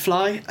to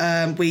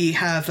fly. We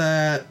have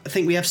I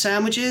think we have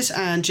sandwiches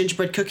and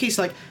gingerbread cookies.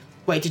 Like,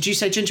 wait, did you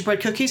say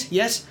gingerbread cookies?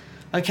 Yes.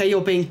 Okay,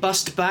 you're being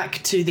bussed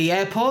back to the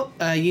airport.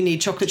 You need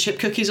chocolate chip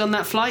cookies on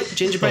that flight.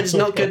 Gingerbread is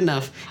not good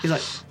enough. He's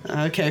like,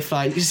 okay,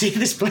 fine. You see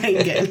this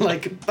plane getting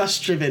like bus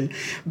driven,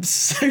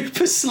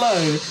 super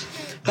slow.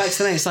 Back to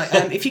the lane. It's like,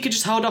 if you could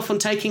just hold off on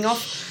taking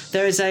off.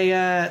 There is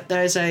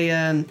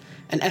an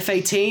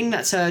F-18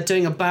 that's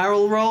doing a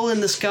barrel roll in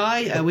the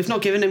sky. We've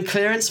not given him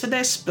clearance for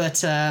this,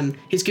 but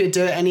he's going to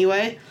do it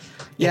anyway.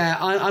 Yeah,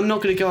 I'm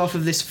not going to go off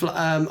of this.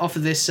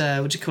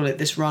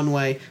 This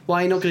runway.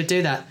 Why are you not going to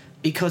do that?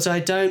 Because I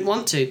don't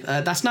want to.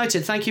 That's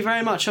noted. Thank you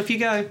very much. Off you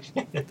go.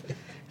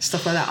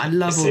 Stuff like that. I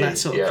love all that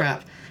sort of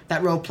crap.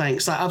 That role playing.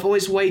 It's like, I've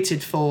always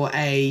waited for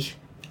a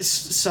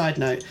side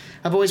note.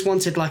 I've always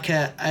wanted like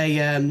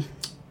a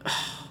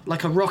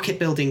like a rocket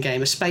building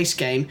game, a space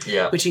game,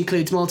 which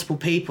includes multiple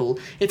people.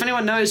 If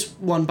anyone knows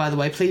one, by the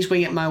way, please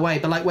wing it my way.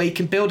 But like where you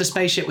can build a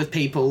spaceship with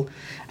people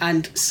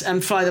and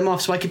fly them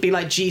off. So I could be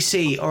like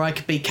GC or I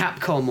could be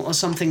Capcom or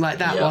something like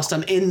that whilst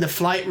I'm in the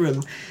flight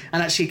room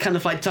and actually kind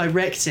of like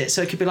direct it.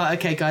 So it could be like,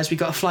 okay, guys, we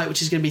got a flight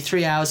which is going to be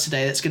 3 hours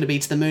today. That's going to be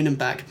to the moon and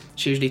back.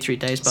 It's usually 3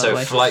 days, by the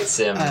way. So flight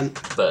sim,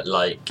 but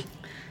like.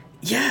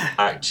 Yeah.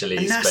 Actually,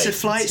 a NASA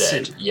flight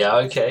sim. Yeah,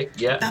 okay,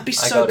 yeah. That'd be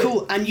so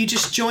cool. And you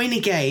just join a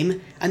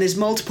game, and there's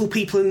multiple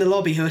people in the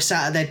lobby who are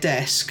sat at their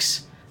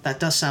desks. That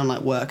does sound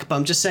like work, but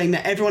I'm just saying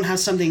that everyone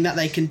has something that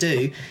they can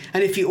do,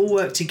 and if you all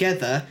work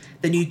together,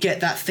 then you get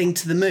that thing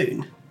to the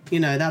moon. You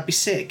know, that'd be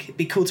sick. It'd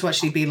be cool to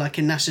actually be like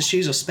in NASA's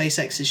shoes or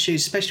SpaceX's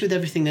shoes, especially with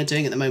everything they're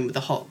doing at the moment with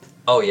the hop.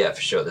 Oh yeah,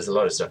 for sure. There's a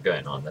lot of stuff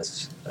going on.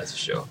 That's for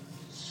sure.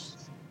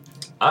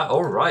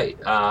 All right.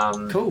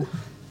 Cool.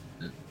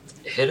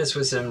 Hit us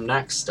with some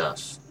Nax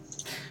stuff.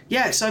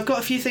 Yeah, so I've got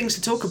a few things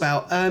to talk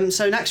about.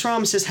 So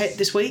Naxxramas has hit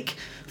this week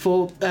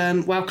for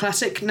WoW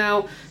Classic.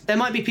 Now, there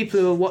might be people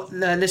who are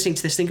listening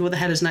to this thinking, what the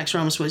hell is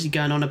Naxxramas? What is he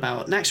going on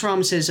about?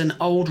 Naxxramas is an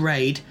old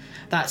raid.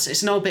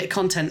 It's an old bit of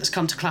content that's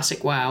come to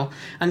Classic WoW.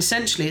 And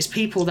essentially, it's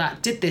people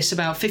that did this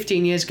about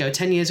 15 years ago,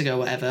 10 years ago,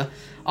 whatever,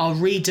 are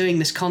redoing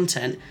this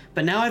content.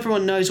 But now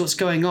everyone knows what's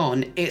going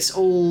on. It's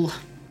all...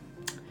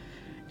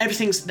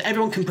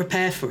 everyone can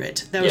prepare for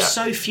it. There are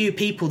so few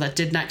people that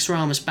did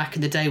Naxxramas back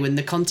in the day when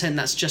the content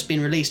that's just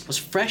been released was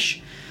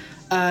fresh.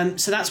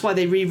 So that's why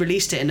they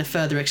re-released it in a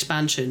further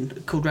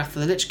expansion called Wrath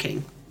of the Lich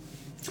King.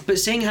 But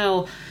seeing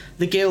how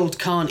the guild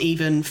can't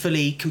even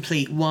fully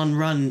complete one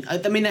run, I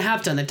mean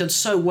they've done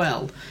so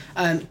well,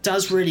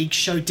 does really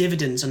show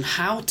dividends on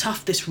how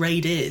tough this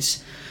raid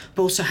is.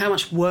 But also how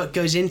much work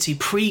goes into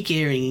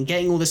pre-gearing and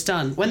getting all this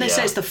done. When they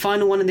say it's the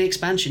final one in the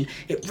expansion,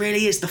 it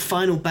really is the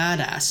final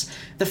badass.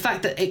 The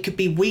fact that it could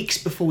be weeks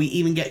before we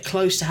even get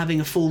close to having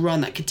a full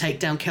run that could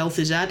take down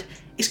Kel'Thuzad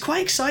is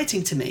quite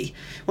exciting to me.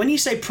 When you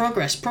say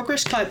progress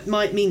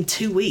might mean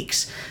 2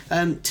 weeks.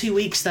 2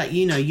 weeks that,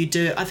 you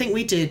do... I think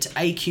we did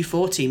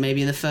AQ40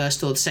 maybe in the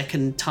first or the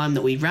second time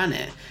that we ran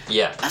it.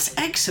 Yeah. That's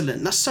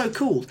excellent. That's so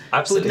cool.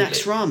 Absolutely. But with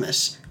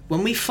Naxxramas...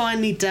 when we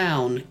finally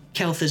down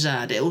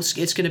Kel'Thuzad,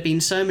 it's going to be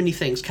in so many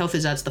things.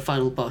 Kel'Thuzad's the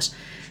final boss.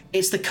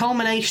 It's the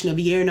culmination of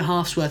a year and a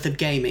half's worth of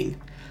gaming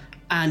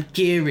and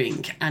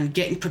gearing and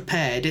getting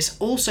prepared. It's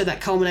also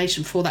that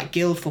culmination for that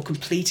guild for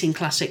completing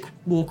classic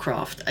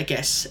Warcraft, I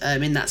guess,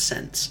 in that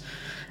sense.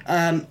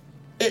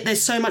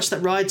 There's so much that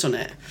rides on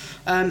it.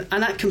 And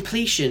that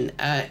completion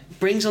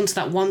brings on to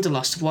that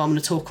wanderlust of what I'm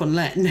going to talk on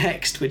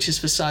next, which is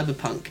for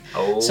Cyberpunk.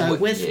 So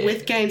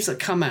with games that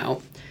come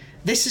out,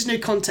 this is new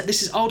content.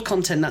 This is old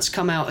content that's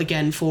come out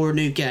again for a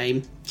new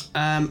game.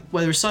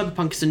 Whether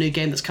Cyberpunk is a new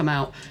game that's come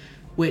out,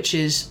 which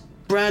is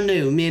brand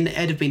new. Me and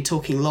Ed have been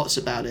talking lots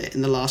about it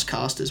in the last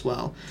cast as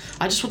well.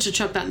 I just want to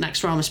chuck that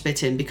Naxxramas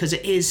bit in because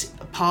it is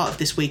a part of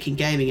this week in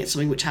gaming. It's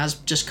something which has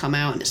just come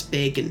out and it's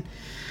big.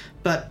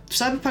 But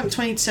Cyberpunk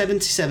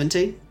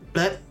 2070.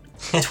 Let's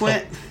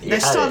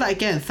start that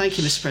again. Thank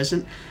you, Mr.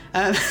 President.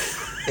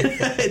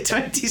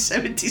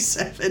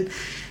 2077.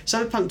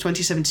 Cyberpunk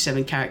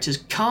 2077 characters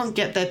can't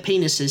get their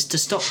penises to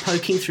stop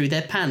poking through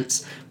their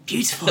pants.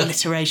 Beautiful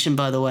alliteration,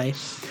 by the way.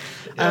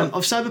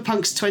 Of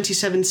Cyberpunk's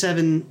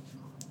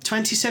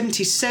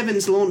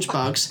 2077's launch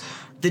bugs,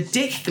 the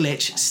dick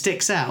glitch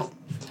sticks out.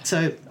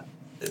 So,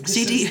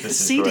 CG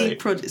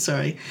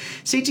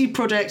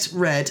Projekt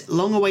Red,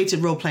 long-awaited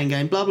role-playing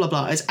game, blah blah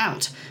blah, is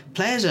out.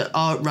 Players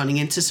are running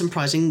into some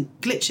surprising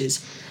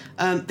glitches.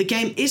 The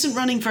game isn't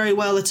running very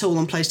well at all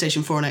on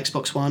PlayStation 4 and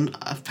Xbox One,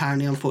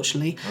 apparently,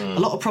 unfortunately. A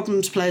lot of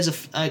problems players are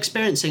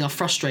experiencing are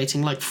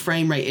frustrating, like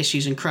frame rate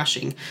issues and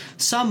crashing.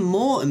 Some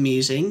more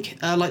amusing,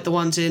 like the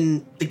ones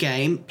in the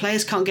game.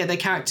 Players can't get their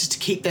characters to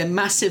keep their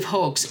massive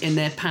hogs in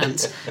their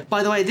pants.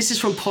 By the way, this is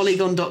from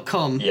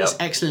Polygon.com. It's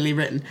excellently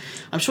written.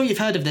 I'm sure you've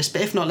heard of this,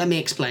 but if not, let me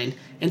explain.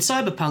 In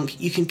Cyberpunk,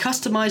 you can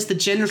customize the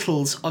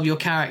genitals of your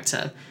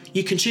character.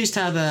 You can choose to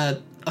have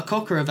a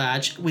cock or a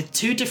vag with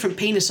 2 different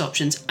penis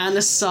options and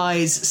a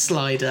size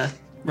slider,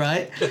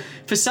 right?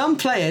 For some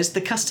players,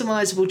 the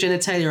customizable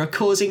genitalia are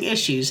causing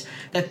issues.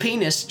 Their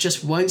penis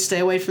just won't stay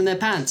away from their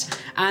pants.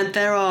 And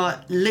there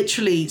are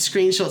literally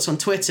screenshots on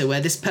Twitter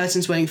where this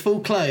person's wearing full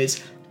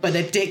clothes, but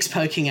their dick's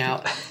poking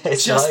out.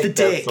 It's just like the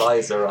dick. The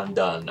flies are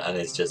undone, and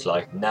it's just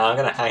like, no, I'm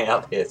going to hang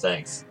up here,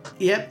 thanks.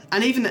 Yep,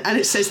 and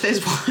it says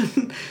there's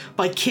one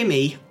by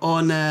Kimmy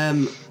on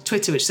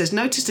Twitter which says,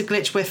 noticed a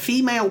glitch where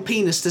female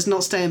penis does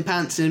not stay in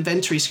pants in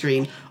inventory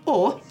screen,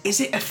 or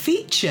is it a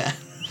feature?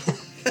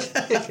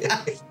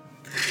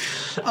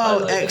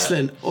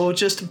 Excellent. That. Or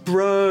just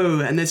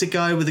bro, and there's a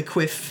guy with a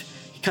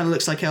quiff, he kind of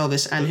looks like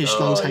Elvis, and his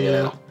schlong's hanging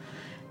out.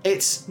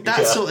 It's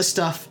that sort of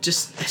stuff,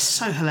 just, it's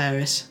so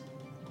hilarious.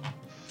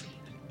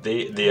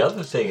 The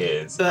other thing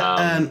is,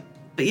 but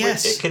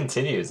yes, it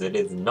continues. It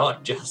is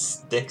not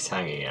just dicks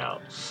hanging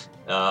out.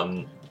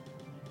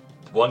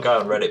 One guy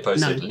on Reddit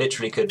posted,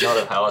 literally could not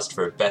have asked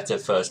for a better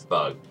first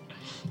bug,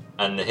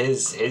 and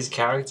his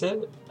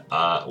character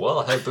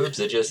Well, her boobs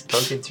are just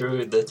poking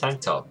through the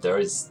tank top. There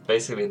is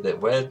basically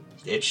where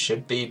it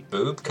should be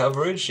boob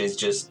coverage is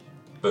just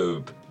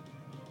boob.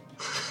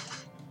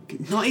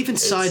 Not even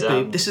side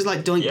boob. This is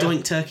like Doink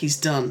Doink Turkey's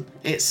done.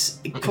 It's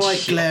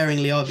quite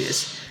glaringly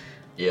obvious.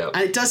 Yeah.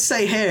 And it does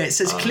say here, it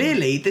says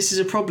clearly this is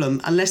a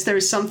problem unless there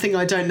is something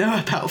I don't know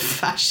about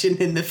fashion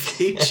in the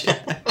future.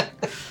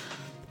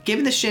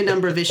 Given the sheer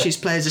number of issues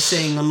players are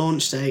seeing on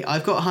launch day,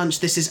 I've got a hunch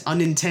this is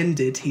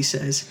unintended, he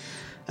says.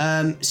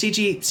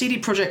 CD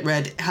Projekt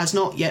Red has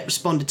not yet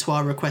responded to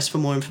our request for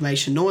more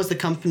information, nor has the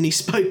company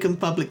spoken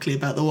publicly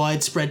about the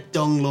widespread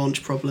dong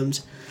launch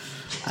problems.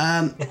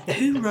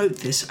 Who wrote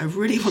this? I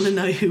really want to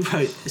know who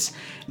wrote this.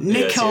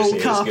 Nicole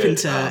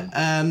Carpenter,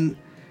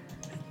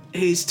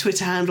 whose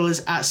Twitter handle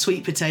is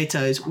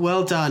 @sweetpotatoes.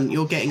 Well done,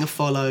 you're getting a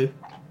follow.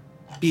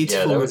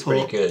 Beautiful Yeah, that was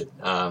report. pretty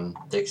good.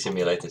 Dick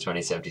Simulator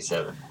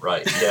 2077.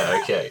 Right,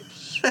 yeah, okay.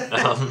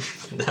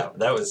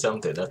 That was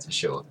something, that's for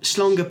sure.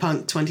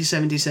 Schlongerpunk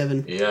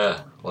 2077.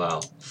 Yeah,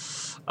 wow.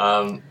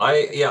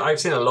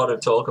 I've seen a lot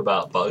of talk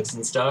about bugs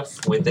and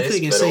stuff with this. I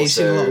think but you've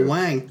seen a lot of also,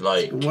 wang.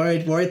 like,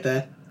 Worried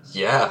there.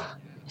 Yeah.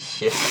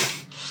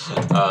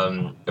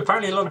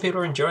 Apparently a lot of people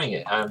are enjoying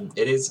it.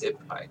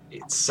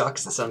 It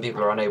sucks that some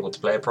people are unable to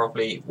play it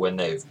properly when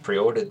they've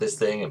pre-ordered this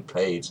thing and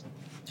paid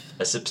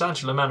a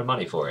substantial amount of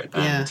money for it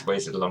and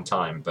wasted a long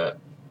time, but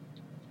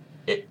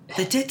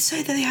they did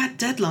say that they had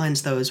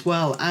deadlines though as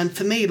well, and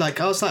for me,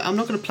 like, I was like, I'm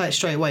not going to play it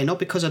straight away, not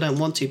because I don't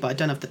want to, but I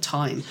don't have the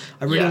time.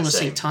 I really want to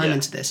sink time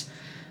into this.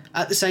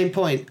 At the same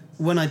point,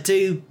 when I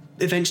do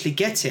eventually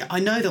get it, I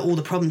know that all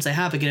the problems they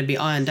have are going to be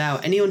ironed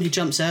out. Anyone who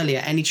jumps early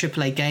at any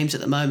AAA games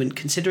at the moment,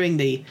 considering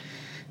the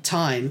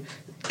time,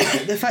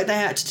 the fact they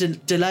had to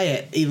delay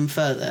it even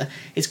further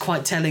is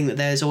quite telling that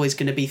there's always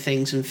going to be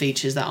things and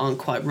features that aren't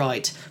quite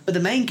right. But the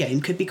main game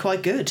could be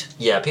quite good.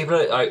 Yeah,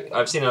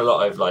 I've seen a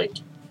lot of, like,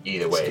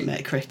 either way.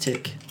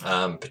 Metacritic.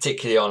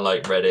 Particularly on,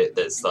 like, Reddit,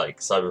 there's, like,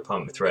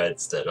 cyberpunk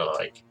threads that are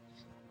like,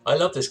 I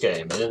love this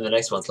game, and then the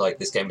next one's like,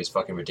 this game is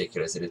fucking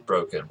ridiculous, it is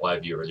broken, why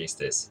have you released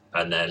this?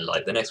 And then,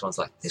 like, the next one's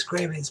like, this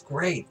game is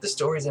great, the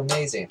story's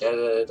amazing, da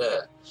da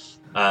da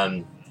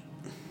da.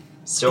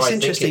 So it's I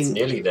think it's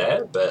nearly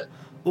there, but...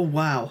 Oh,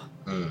 wow.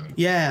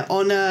 Yeah,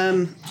 on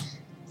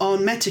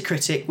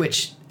Metacritic,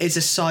 which is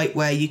a site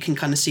where you can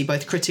kind of see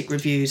both critic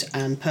reviews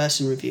and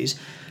person reviews,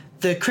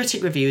 the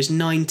critic review is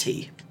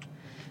 90.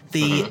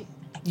 The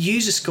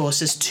user score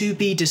says to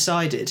be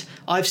decided.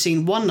 I've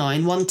seen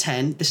 19,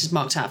 110. This is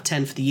marked out of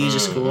 10 for the user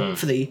score.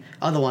 For the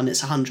other one,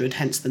 it's 100,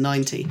 hence the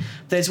 90.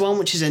 There's one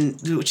which is a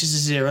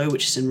 0,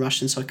 which is in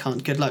Russian, so I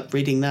can't. Good luck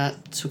reading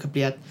that. So it could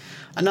be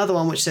another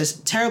one which says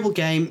terrible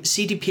game,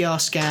 CDPR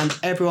scammed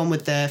everyone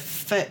with their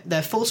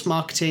false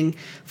marketing,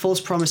 false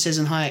promises,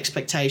 and high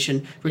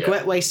expectation.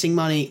 Regret wasting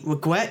money.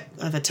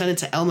 Have I turned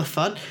into Elmer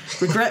Fudd?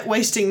 Regret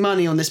wasting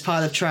money on this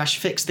pile of trash.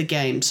 Fix the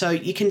game. So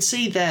you can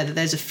see there that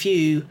there's a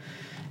few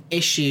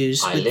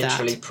issues with that. I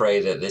literally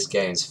pray that this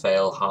game's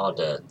fail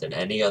harder than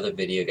any other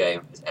video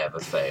game has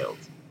ever failed.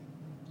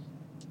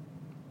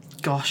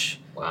 Gosh.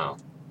 Wow.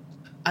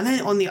 And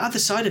then on the other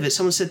side of it,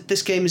 someone said,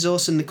 this game is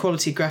awesome, the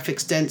quality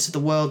graphics dense of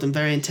the world and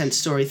very intense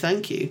story,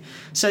 thank you.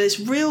 So it's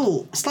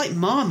like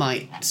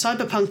Marmite.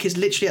 Cyberpunk is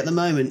literally at the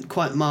moment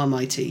quite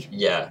Marmitey.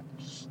 Yeah.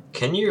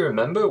 Can you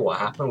remember what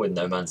happened with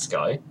No Man's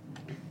Sky?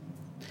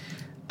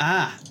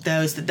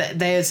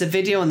 There's a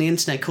video on the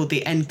internet called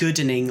The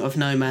End-Goodening of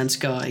No Man's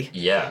Sky.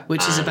 Yeah.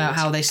 Which is about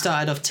how they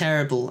started off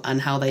terrible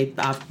and how they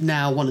are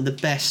now one of the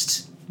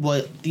best.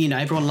 Well, you know,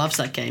 everyone loves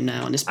that game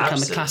now, and it's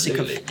become a classic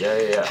of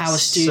how a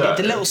studio,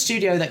 the little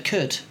studio that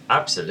could.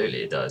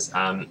 Absolutely, it does.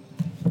 And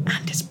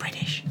it's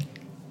British.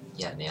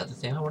 Yeah, and the other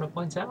thing I want to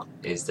point out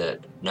is that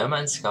No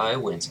Man's Sky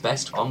wins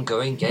Best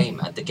Ongoing Game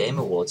at the Game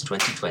Awards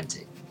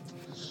 2020.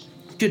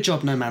 Good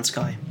job, No Man's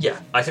Sky. Yeah,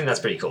 I think that's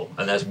pretty cool,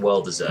 and that's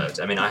well deserved.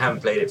 I mean, I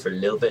haven't played it for a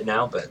little bit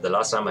now, but the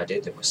last time I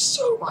did, there was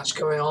so much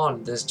going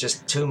on. There's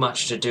just too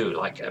much to do,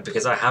 like,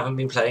 because I haven't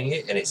been playing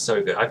it, and it's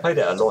so good. I played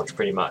it at launch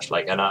pretty much,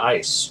 like, and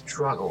I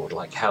struggled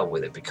like hell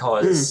with it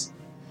because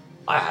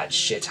I had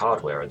shit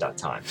hardware at that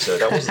time. So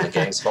that wasn't the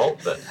game's fault,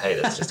 but hey,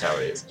 that's just how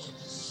it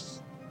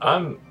is.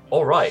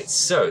 All right,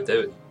 so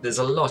there's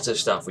a lot of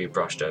stuff we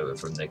brushed over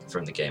from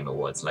the Game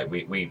Awards. Like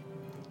we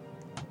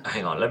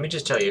hang on, let me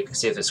just tell you,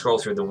 see if I scroll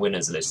through the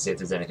winners list, see if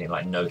there's anything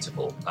like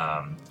notable.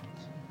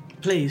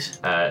 Please.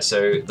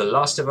 So The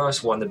Last of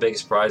Us won the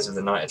biggest prize of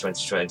the night at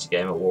 2020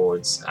 Game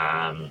Awards.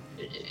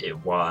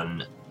 It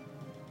won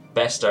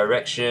Best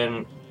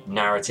Direction,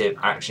 Narrative,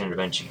 Action,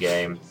 Adventure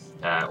Game,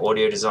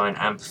 Audio Design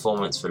and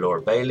Performance for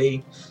Laura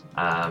Bailey.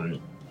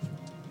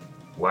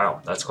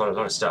 Wow, that's quite a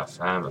lot of stuff.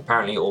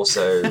 Apparently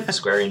also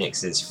Square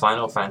Enix's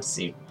Final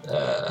Fantasy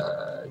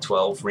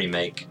 12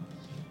 Remake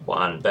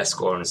won Best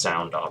Score on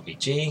Sound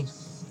RPG.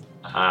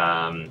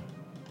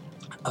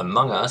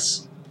 Among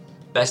Us,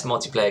 Best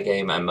Multiplayer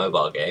Game and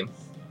Mobile Game.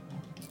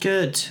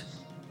 Good.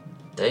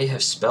 They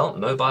have spelt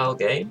mobile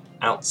game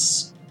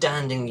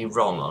outstandingly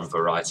wrong on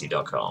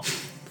Variety.com.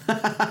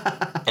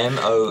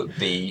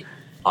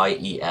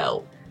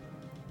 Mobiel.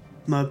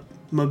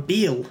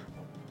 Mobile.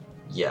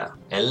 Yeah,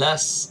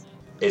 unless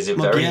is it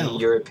Miguel. very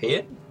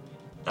European?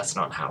 That's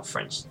not how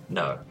French.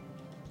 No,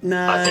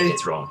 No. I think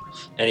it's wrong.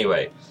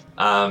 Anyway,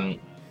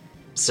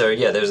 so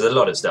yeah, there's a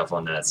lot of stuff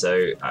on there.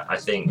 So I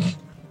think,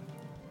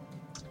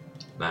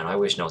 man, I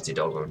wish Naughty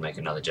Dog would make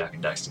another Jak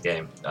and Daxter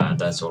game.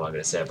 That's all I'm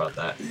going to say about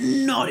that.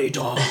 Naughty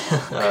Dog.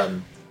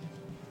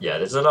 Yeah,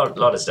 there's a lot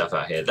of stuff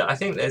out here that I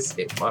think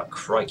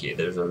crikey,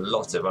 there's a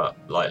lot of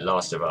like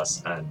Last of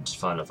Us and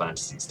Final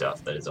Fantasy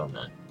stuff that is on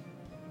there.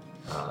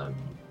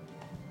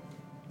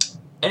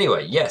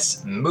 Anyway,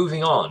 yes,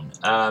 moving on.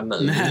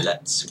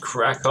 Let's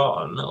crack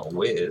on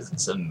with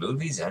some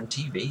movies and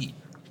TV.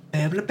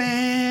 Blah, blah,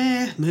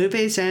 blah.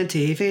 Movies and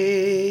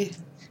TV.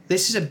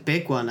 This is a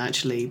big one,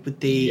 actually,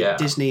 with the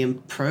Disney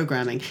and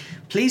programming.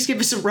 Please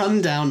give us a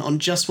rundown on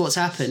just what's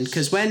happened,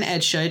 because when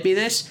Ed showed me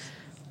this,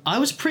 I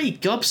was pretty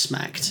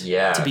gobsmacked,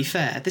 to be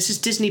fair. This is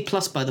Disney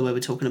Plus, by the way, we're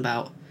talking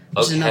about.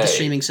 Which is another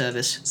streaming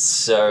service.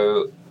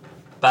 So,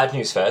 bad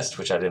news first,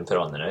 which I didn't put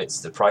on the notes.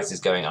 The price is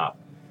going up.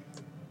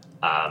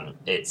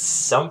 It's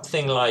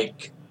something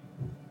like,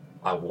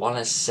 I want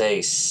to say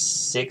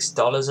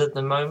 $6 at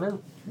the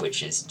moment,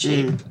 which is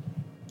cheap.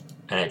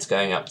 And it's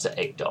going up to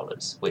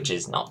 $8, which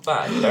is not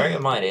bad. Bearing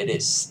in mind, it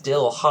is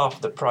still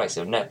half the price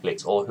of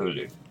Netflix or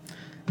Hulu.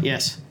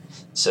 Yes.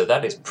 So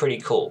that is pretty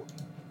cool.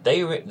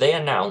 They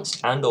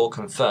announced and or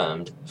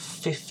confirmed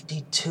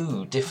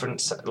 52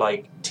 different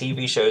like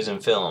TV shows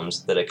and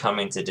films that are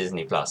coming to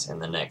Disney Plus in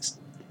the next,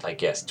 I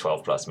guess,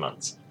 12 plus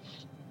months,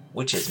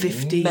 which is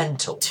 52.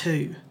 mental.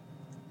 Two.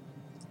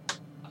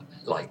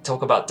 Like,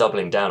 talk about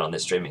doubling down on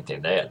this streaming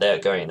thing. They're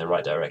going in the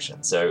right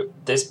direction. So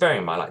this, bearing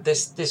in mind, like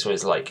this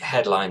was like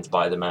headlined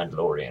by The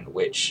Mandalorian,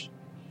 which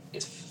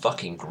is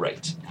fucking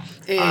great.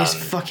 It is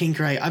fucking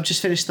great. I've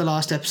just finished the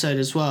last episode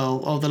as well,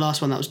 or the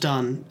last one that was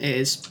done. It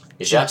is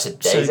that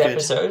today's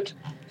episode?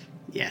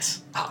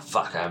 Yes. Oh,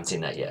 fuck, I haven't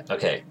seen that yet.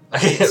 Okay.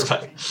 It's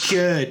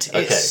good.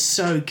 Okay. It's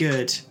so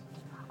good.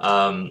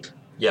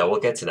 Yeah, we'll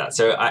get to that.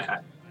 So I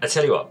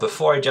tell you what,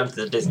 before I jump to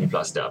the Disney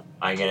Plus stuff,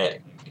 I'm going to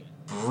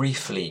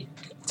briefly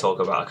talk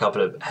about a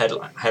couple of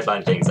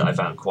headline things that I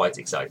found quite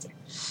exciting.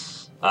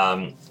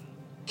 Kevin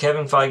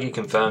Feige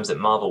confirms that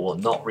Marvel will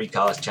not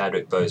recast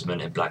Chadwick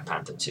Boseman in Black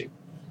Panther 2.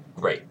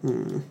 Great.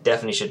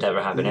 Definitely should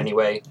never happen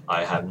anyway.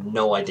 I have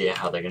no idea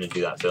how they're going to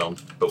do that film,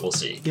 but we'll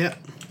see. Yep.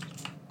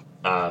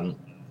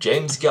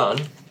 James Gunn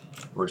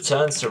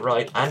returns to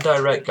write and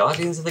direct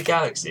Guardians of the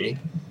Galaxy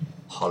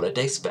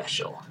Holiday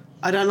Special.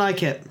 I don't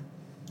like it.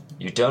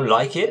 You don't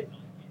like it?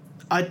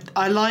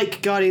 I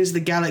like Guardians of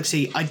the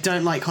Galaxy. I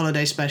don't like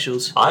holiday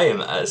specials. I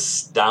am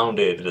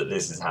astounded that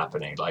this is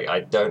happening. Like, I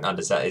don't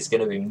understand. It's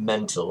going to be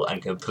mental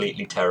and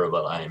completely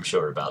terrible, I am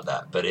sure about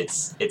that. But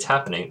it's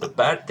happening. The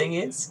bad thing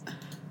is,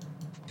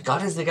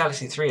 Guardians of the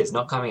Galaxy 3 is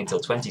not coming until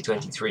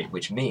 2023,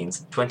 which means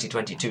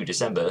 2022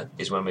 December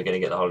is when we're going to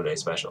get the holiday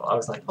special. I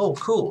was like, oh,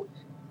 cool.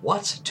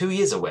 What? 2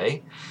 years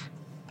away?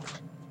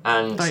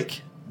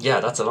 And, yeah,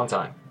 that's a long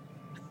time.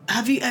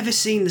 Have you ever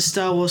seen the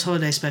Star Wars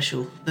Holiday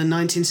Special, the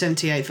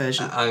 1978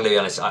 version? I'm going to be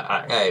honest,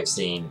 I have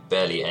seen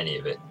barely any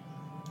of it.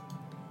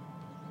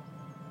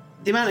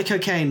 The amount of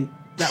cocaine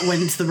that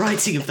went into the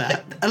writing of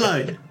that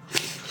alone.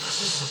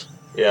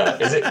 Yeah,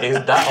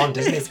 is that on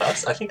Disney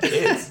Plus? I think it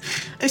is.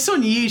 It's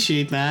on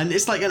YouTube, man.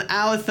 It's like an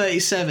hour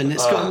 37.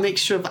 It's got a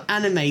mixture of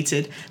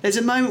animated. There's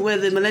a moment where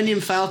the Millennium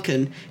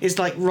Falcon is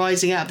like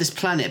rising out of this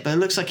planet, but it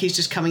looks like he's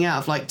just coming out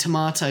of like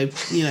tomato,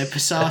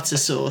 passata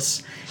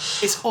sauce.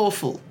 It's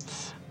awful.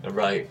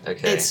 Right,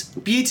 okay. It's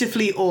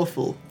beautifully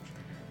awful.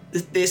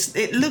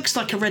 It looks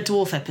like a Red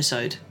Dwarf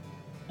episode.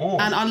 Oh.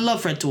 And I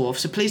love Red Dwarf,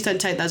 so please don't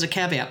take that as a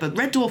caveat. But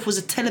Red Dwarf was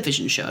a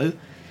television show.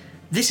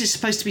 This is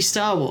supposed to be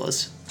Star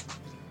Wars.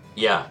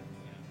 Yeah.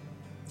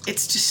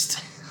 It's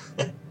just...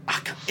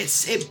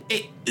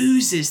 It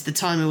oozes the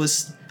time it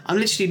was... I'm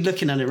literally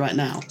looking at it right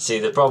now. See,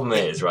 the problem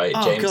is, right,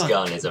 James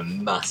Gunn is a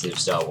massive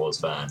Star Wars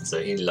fan, so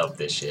he loved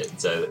this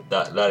shit. So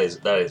that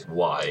is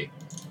why...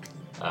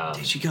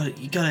 Dude,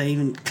 you gotta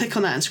even click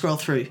on that and scroll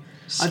through.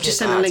 I've just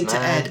sent a link to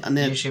Ed, and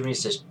then YouTube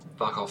needs to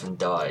fuck off and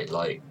die.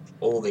 Like,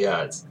 all the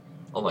ads.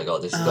 Oh my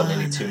god, this has got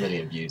nearly 2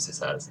 million views. This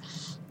has.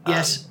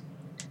 Yes.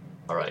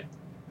 All right.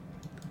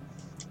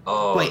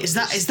 Oh. Wait, is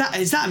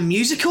that a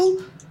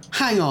musical?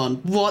 Hang on,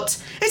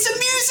 what? It's a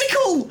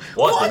musical.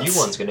 What? The new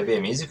one's going to be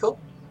a musical?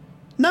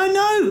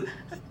 No.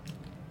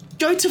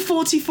 Go to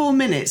 44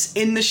 minutes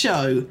in the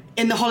show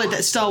in the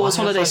Star Wars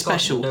Holiday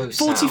Special.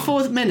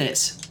 44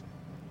 minutes.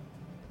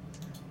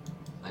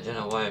 I don't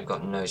know why I've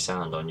got no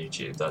sound on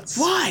YouTube. That's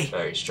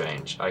very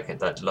strange.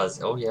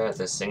 Oh yeah,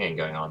 there's singing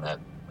going on there.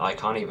 Why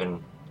can't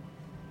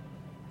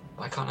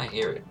I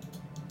hear it?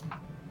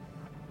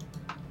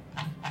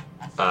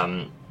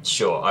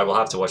 Sure, I will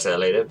have to watch that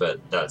later, but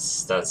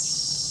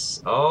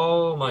that's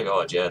oh my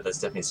god, yeah, there's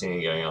definitely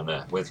singing going on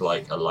there with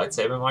like a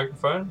lightsaber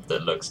microphone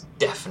that looks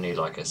definitely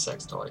like a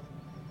sex toy.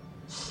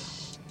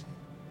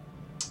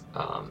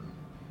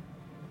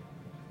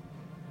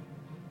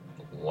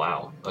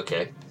 Wow,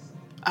 okay.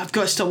 I've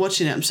got to stop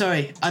watching it. I'm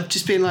sorry. I've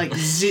just been like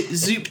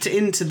zooped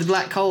into the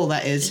black hole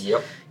that is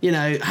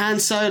Han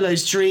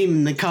Solo's dream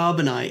in the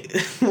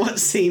carbonite. What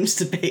seems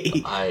to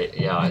be. I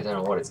don't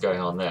know what is going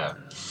on there.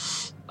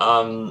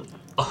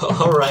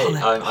 All right,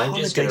 I'm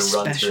just going to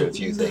run through a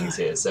few things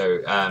here. So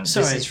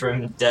this is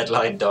from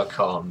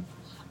Deadline.com,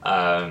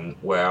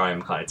 where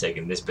I'm kind of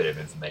taking this bit of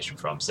information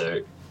from.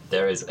 So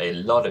there is a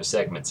lot of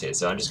segments here.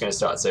 So I'm just going to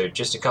start. So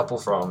just a couple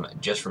from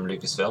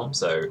Lucasfilm.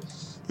 So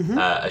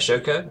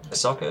Ahsoka.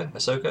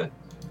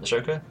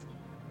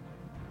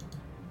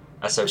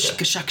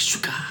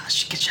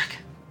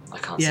 I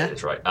can't say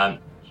this right.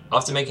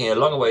 After making a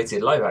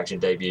long-awaited live-action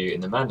debut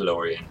in The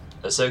Mandalorian,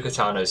 Ahsoka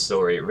Tano's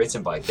story,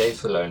 written by Dave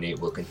Filoni,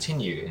 will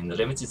continue in the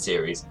limited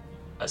series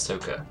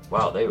Ahsoka.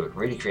 Wow, they were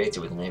really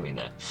creative with the naming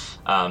there.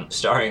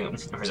 Starring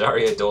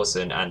Rosario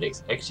Dawson and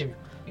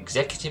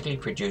executively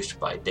produced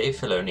by Dave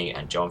Filoni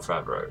and Jon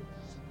Favreau.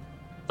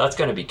 That's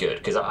going to be good,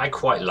 because I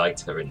quite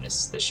liked her in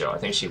this show. I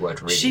think she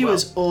worked really well. She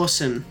was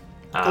awesome.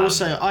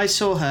 Also, I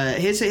saw her.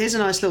 Here's a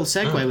nice little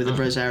segue with the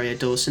Rosario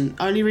Dawson.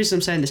 Only reason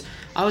I'm saying this,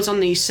 I was on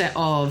the set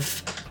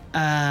of,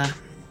 I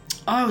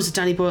was a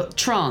Danny Boyle,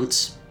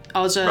 Trance.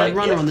 I was a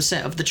runner on the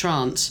set of The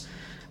Trance,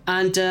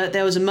 and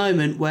there was a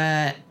moment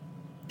where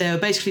they were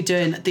basically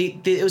doing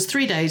it was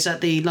 3 days at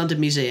the London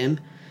Museum,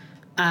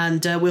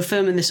 and we were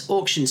filming this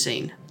auction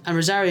scene, and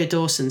Rosario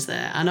Dawson's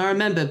there, and I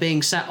remember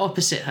being sat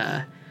opposite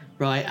her.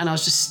 Right, and I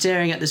was just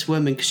staring at this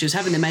woman because she was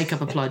having the makeup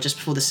applied just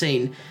before the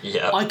scene.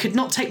 Yeah. I could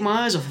not take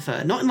my eyes off of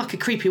her, not in like a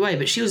creepy way,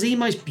 but she was the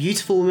most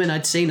beautiful woman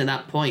I'd seen at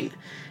that point.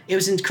 It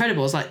was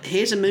incredible. I was like,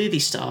 here's a movie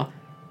star.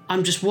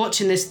 I'm just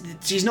watching this.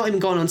 She's not even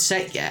gone on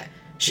set yet.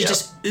 She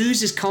just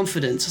oozes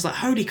confidence. I was like,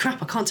 holy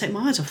crap, I can't take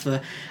my eyes off of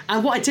her.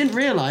 And what I didn't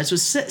realise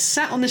was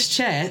sat on this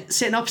chair,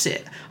 sitting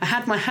opposite, I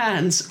had my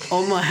hands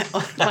on my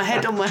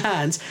head on my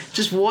hands,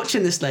 just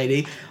watching this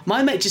lady.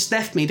 My mate just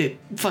left me to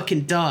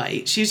fucking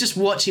die. She was just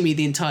watching me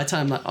the entire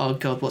time, like, oh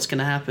God, what's going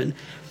to happen?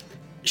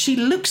 She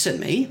looks at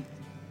me,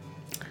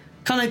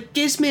 kind of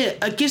gives me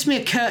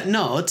a curt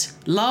nod,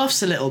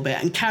 laughs a little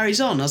bit, and carries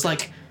on. I was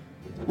like,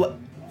 what?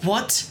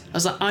 I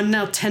was like, I'm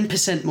now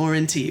 10% more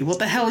into you. What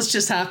the hell has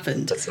just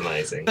happened? That's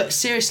amazing. But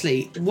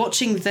seriously,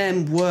 watching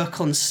them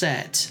work on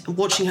set,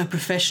 watching her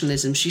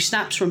professionalism, she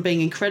snaps from being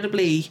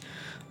incredibly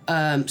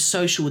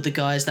social with the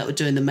guys that were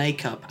doing the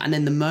makeup, and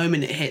then the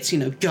moment it hits,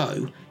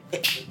 go,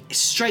 it's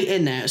straight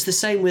in there. It's the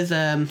same with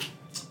the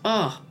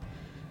guy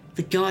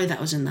that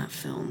was in that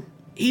film.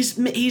 He's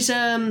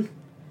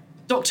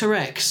Dr.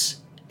 X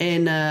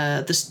in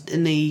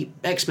the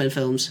X-Men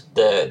films.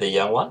 The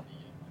young one?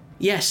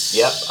 Yes.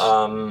 Yep.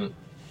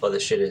 What the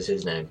shit is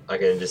his name? I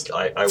watched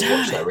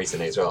that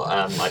recently as well.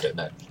 I don't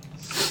know.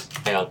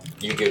 Hang on,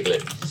 you Google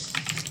it.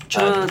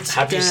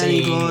 Have you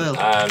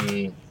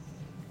seen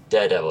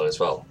Daredevil as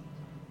well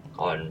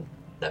on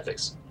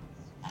Netflix?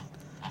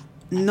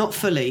 Not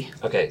fully.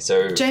 Okay,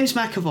 so James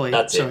McAvoy.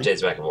 That's it,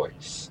 James McAvoy.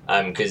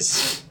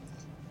 Because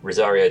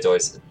Rosario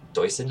Dawson.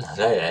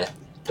 Rosario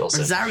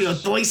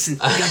Dawson. You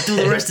got to do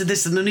the rest of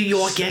this in the New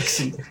York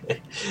accent.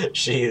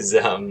 She's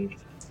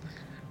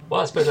well,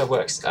 I suppose that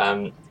works.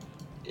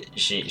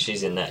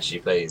 She's in that. She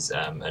plays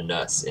a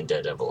nurse in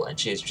Daredevil, and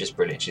she's just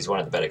brilliant. She's one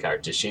of the better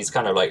characters. She's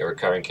kind of like a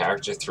recurring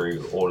character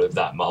through all of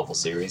that Marvel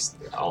series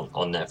on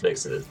Netflix.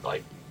 So there's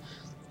like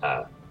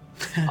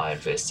Iron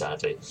Fist,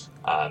 sadly,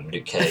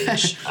 Luke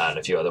Cage, and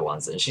a few other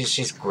ones. And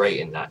she's great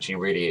in that. She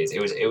really is.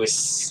 It was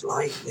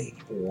slightly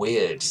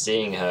weird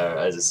seeing her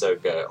as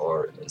Ahsoka,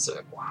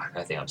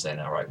 I think I'm saying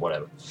that right.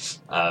 Whatever.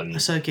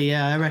 Ahsoka,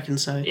 yeah, I reckon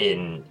so.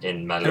 In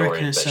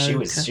Mandalorian, but she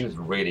was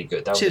really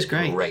good. That was a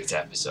great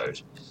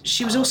episode.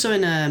 She was also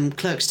in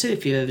Clerks 2,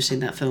 if you've ever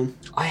seen that film.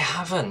 I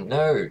haven't,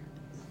 no.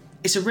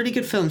 It's a really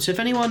good film. So if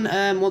anyone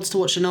wants to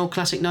watch an old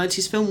classic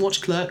 90s film,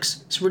 watch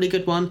Clerks. It's a really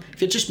good one.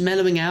 If you're just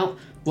mellowing out,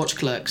 watch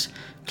Clerks.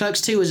 Clerks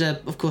 2 was,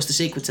 of course, the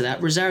sequel to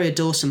that. Rosario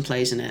Dawson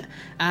plays in it.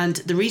 And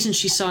the reason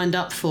she signed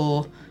up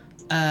for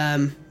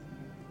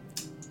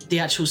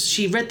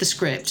she read the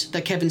script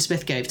that Kevin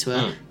Smith gave to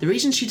her. The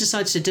reason she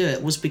decided to do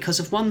it was because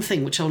of one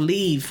thing, which I'll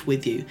leave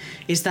with you,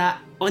 is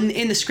that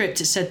in the script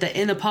it said that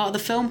in a part of the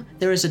film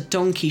there is a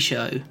donkey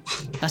show.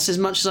 That's as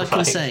much as I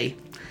can say.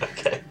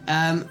 Okay.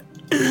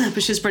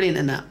 But she's brilliant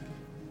in that.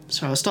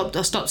 Sorry, I'll stop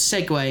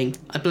segueing.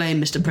 I blame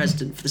Mr.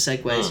 President for the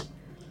segues.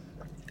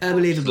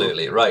 Unbelievable.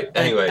 Absolutely, right.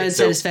 Anyway,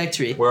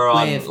 unsatisfactory. We're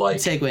on like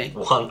segueing.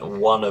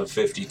 one of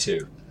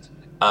 52.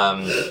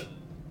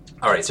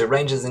 All right, so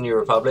Rangers of the New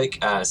Republic,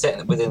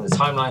 set within the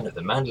timeline of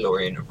The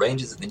Mandalorian,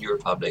 Rangers of the New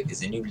Republic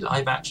is a new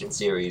live-action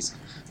series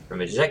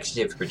from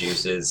executive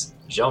producers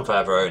Jon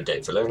Favreau and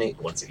Dave Filoni,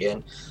 once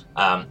again,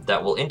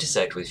 that will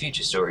intersect with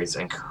future stories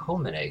and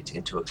culminate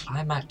into a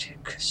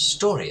climactic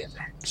story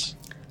event.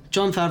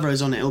 Jon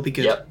Favreau's on it, it'll be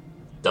good. Yep,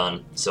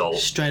 done, sold.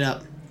 Straight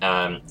up.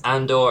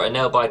 Andor, a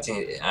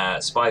nail-biting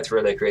spy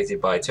thriller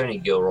created by Tony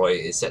Gilroy,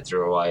 is set to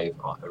arrive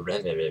on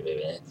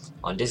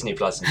Disney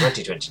Plus in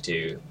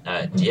 2022.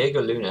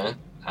 Diego Luna,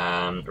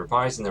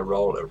 reprising the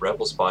role of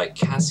rebel spy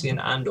Cassian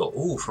Andor,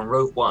 from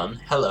Rogue One,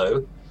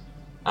 hello,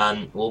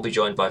 will be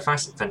joined by a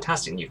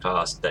fantastic new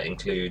cast that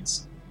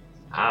includes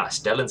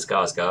Stellan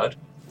Skarsgård,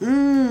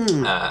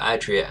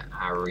 Adria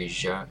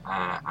Arjona.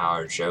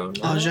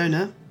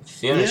 Arjona.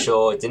 Fiona Yeah.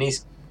 Shaw,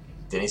 Denise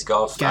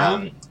Goff,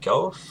 Goff.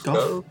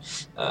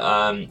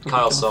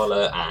 Kyle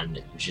Soller,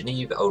 and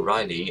Genevieve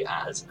O'Reilly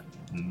as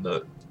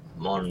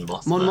Mon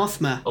Mothma. Mon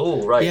Mothma.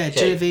 Oh, right. Yeah, okay,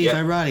 Genevieve yep.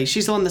 O'Reilly.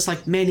 She's the one that's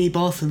like, many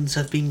Bothans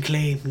have been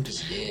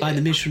claimed by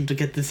the mission to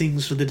get the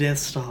things for the Death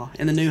Star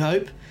in the New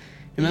Hope.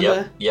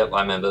 Remember? Yep,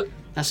 I remember.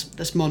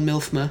 That's Mon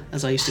Milfma,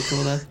 as I used to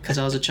call her, because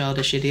I was a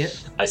childish idiot.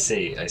 I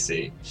see.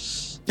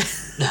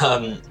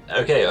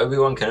 Okay,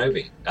 Obi-Wan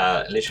Kenobi.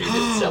 Literally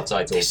the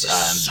self-titled This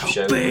is so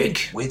show big.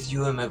 with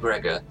Ewan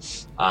McGregor.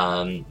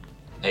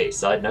 Hey,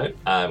 side note.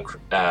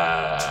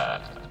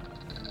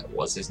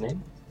 What's his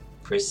name?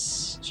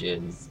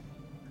 Christian.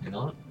 Hang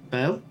on.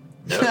 Bale?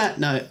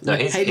 No. no.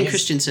 Hayden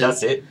Christensen.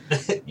 That's it.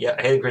 Yeah,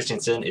 Hayden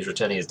Christensen is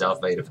returning as Darth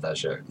Vader for that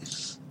show.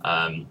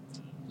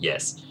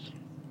 Yes.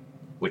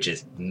 Which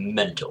is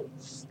mental.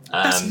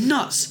 That's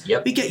nuts.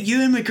 Yep. We get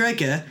Ewan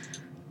McGregor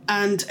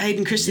and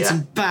Hayden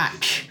Christensen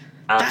back.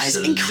 That is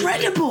Absolutely.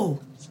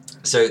 incredible.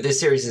 So this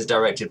series is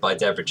directed by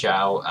Deborah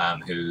Chow,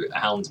 who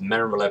helmed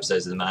memorable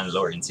episodes of The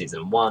Mandalorian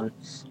Season 1,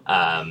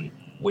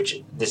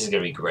 which this is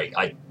going to be great.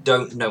 I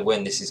don't know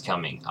when this is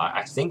coming.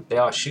 I think they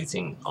are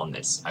shooting on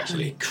this,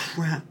 actually. Holy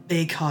crap,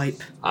 big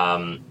hype.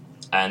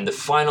 And the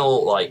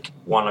final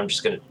one I'm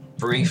just going to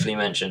briefly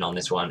mention on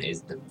this one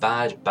is The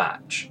Bad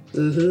Batch.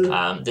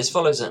 Mm-hmm. This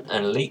follows an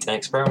elite and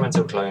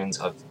experimental clones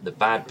of The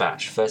Bad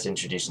Batch, first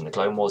introduced in The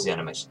Clone Wars, the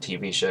animated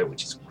TV show,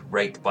 which is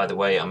great, by the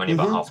way. I'm only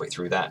about halfway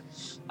through that.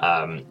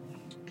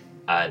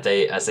 As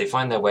they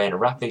find their way in a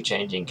rapidly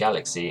changing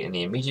galaxy in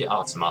the immediate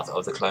aftermath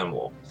of the Clone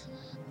War.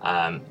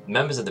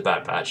 Members of the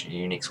Bad Batch are a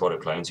unique squad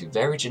of clones who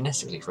vary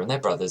genetically from their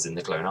brothers in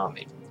the clone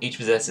army. Each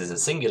possesses a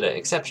singular,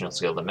 exceptional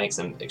skill that makes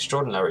them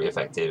extraordinarily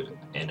effective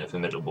in a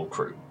formidable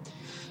crew.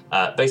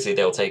 Basically,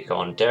 they'll take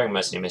on daring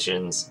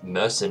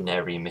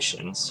mercenary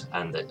missions,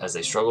 and as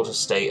they struggle to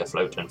stay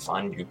afloat and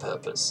find new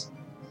purpose.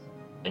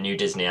 A new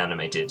Disney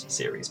animated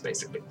series,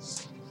 basically.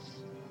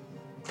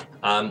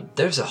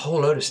 There's a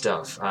whole load of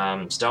stuff.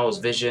 Star Wars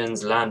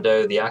Visions,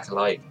 Lando, The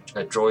Acolyte,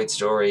 A Droid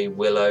Story,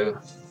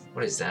 Willow.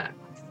 What is that?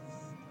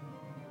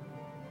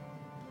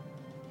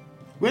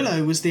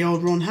 Willow was the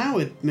old Ron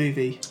Howard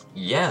movie.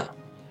 Yeah.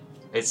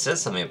 It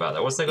says something about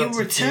that. What's they got He'll to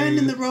return do?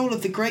 in the role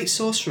of the Great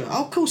Sorcerer.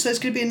 Oh, of course, there's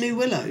going to be a new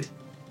Willow.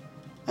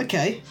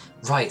 Okay.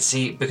 Right,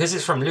 see, because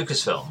it's from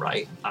Lucasfilm,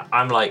 right?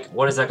 I'm like,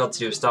 what has that got to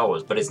do with Star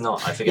Wars? But it's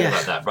not. I forget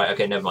about that. Right,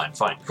 okay, never mind.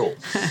 Fine, cool.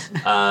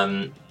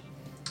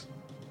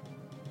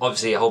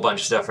 Obviously, a whole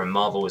bunch of stuff from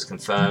Marvel was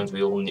confirmed.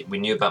 We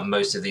knew about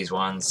most of these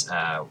ones.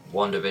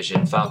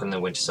 WandaVision, Falcon and the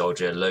Winter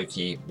Soldier,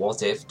 Loki,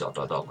 What If, ...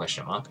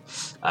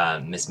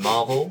 Miss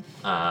Marvel,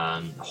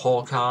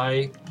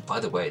 Hawkeye. By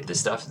the way, the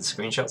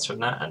screenshots from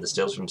that and the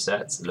stills from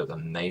sets look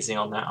amazing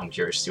on that. I'm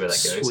curious to see where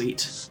that goes.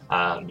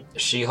 Sweet.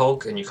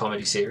 She-Hulk, a new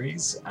comedy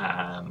series.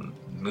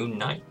 Moon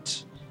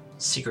Knight,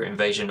 Secret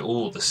Invasion,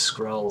 all the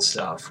Skrull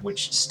stuff,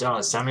 which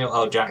stars Samuel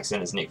L.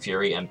 Jackson as Nick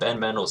Fury and Ben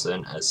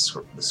Mendelsohn as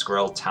the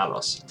Skrull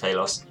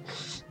Talos,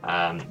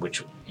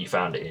 which you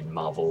found in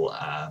Marvel,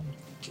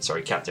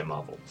 Captain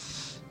Marvel.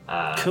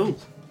 Cool.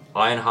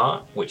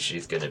 Ironheart, which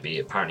is going to be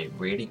apparently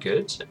really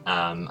good,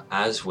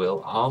 as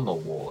will Armor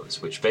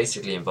Wars, which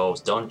basically involves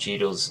Don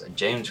Cheadle's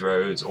James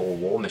Rhodes or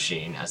War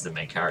Machine as the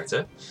main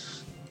character.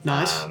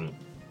 Nice.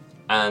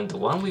 And the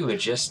one we were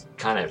just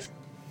kind of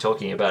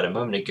talking about a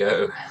moment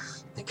ago,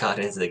 the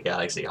Guardians of the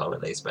Galaxy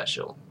Holiday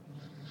Special.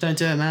 Don't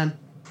do it, man.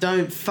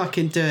 Don't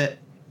fucking do it.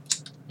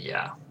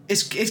 Yeah.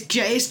 It's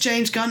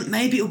James Gunn.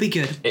 Maybe it'll be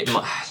good. It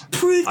might.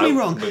 Prove me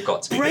wrong. We've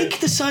got to be Break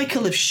good. the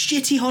cycle of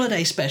shitty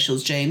holiday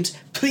specials, James.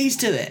 Please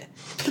do it.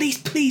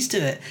 Please do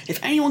it.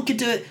 If anyone can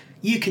do it,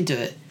 you can do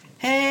it.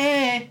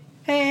 Hey,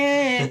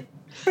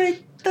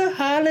 break the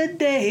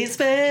holiday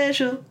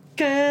special,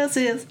 'cause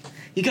it's...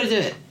 You gotta do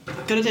it.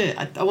 Gotta do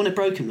it. I want it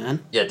broken,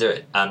 man. Yeah, do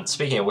it.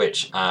 Speaking of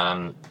which,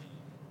 I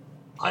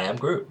Am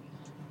Groot.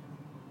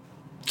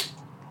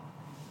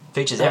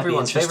 Features That'd be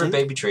everyone's interesting.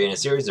 favourite baby tree in a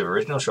series of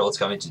original shorts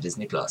coming to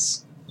Disney+.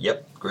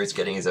 Yep, Groot's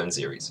getting his own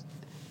series.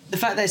 The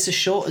fact that it's a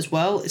short as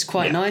well is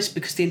quite nice,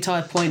 because the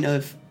entire point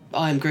of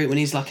I Am Groot when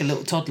he's like a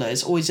little toddler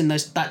is always in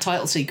that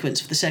title sequence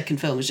for the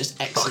second film is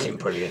just excellent. Fucking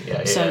brilliant,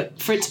 yeah. So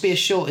for it to be a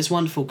short is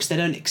wonderful, because they're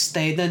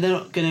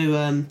not going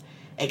to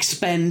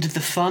expend the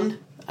fun,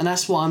 and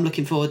that's what I'm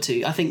looking forward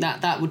to. I think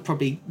that would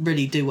probably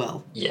really do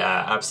well.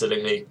 Yeah,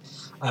 absolutely.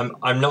 I'm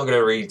not going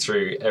to read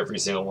through every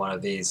single one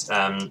of these.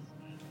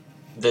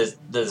 There's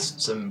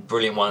some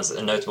brilliant ones.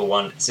 A notable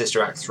one,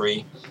 Sister Act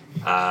 3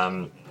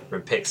 from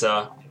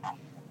Pixar,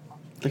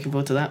 Looking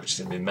forward to that. which is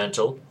going to be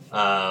mental.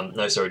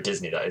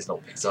 Disney, that is,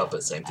 not Pixar,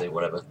 but same thing,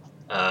 whatever.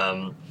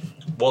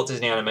 Walt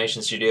Disney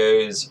Animation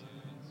Studios,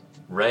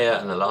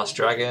 Raya and the Last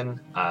Dragon.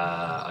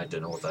 I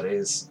don't know what that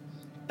is.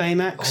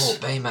 Baymax. Oh,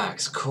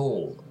 Baymax,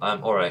 cool.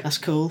 All right. That's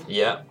cool.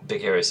 Yeah,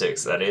 Big Hero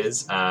 6, that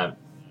is.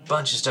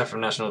 Bunch of stuff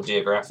from National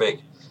Geographic.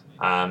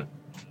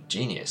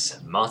 Genius,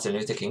 Martin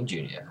Luther King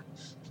Jr.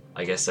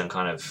 I guess some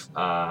kind of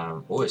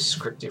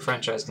scripted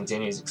franchise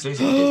continues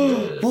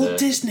exclusively. Walt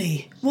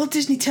Disney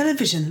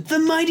Television, The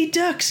Mighty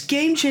Ducks,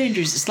 Game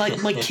Changers. It's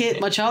like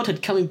my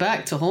childhood coming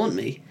back to haunt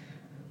me.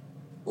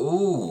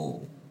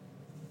 Ooh.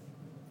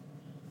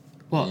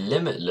 What?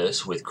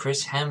 Limitless with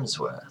Chris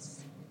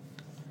Hemsworth.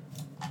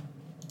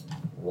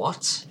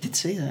 What? I did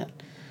see that.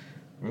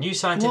 New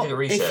scientific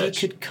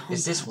research.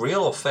 Is this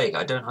real or fake?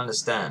 I don't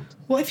understand.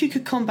 What if you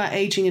could combat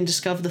aging and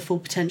discover the full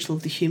potential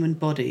of the human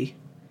body?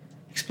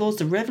 Explores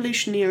the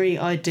revolutionary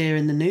idea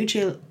in the new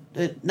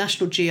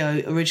National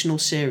Geo original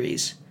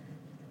series.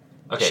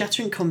 Okay.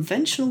 Shattering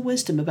conventional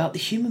wisdom about the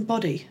human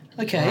body.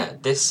 Okay. Yeah,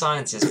 this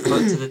science is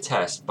put to the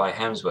test by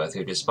Hemsworth,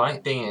 who,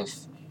 despite being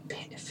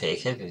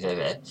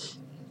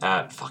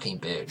fucking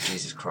beard,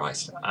 Jesus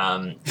Christ.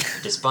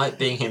 Despite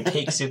being in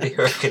peak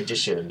superhero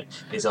condition,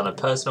 is on a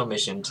personal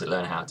mission to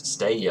learn how to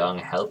stay young,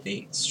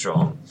 healthy,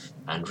 strong,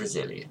 and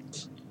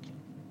resilient.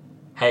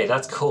 Hey,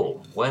 that's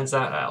cool. When's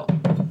that out?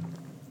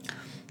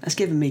 That's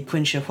giving me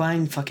Qin Shi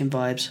Huang fucking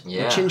vibes.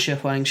 Yeah. Or Qin Shi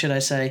Huang, should I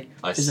say?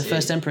 Who's the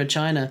first emperor of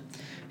China,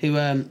 who,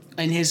 in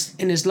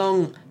his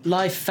long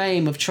life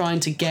fame of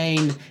trying to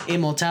gain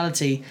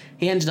immortality,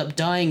 he ended up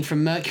dying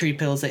from mercury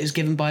pills that he was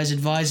given by his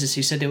advisors,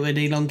 who said it would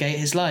elongate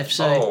his life.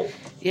 So,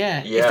 if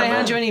they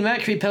hand you any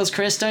mercury pills,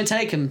 Chris, don't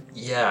take them.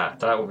 Yeah,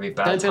 that would be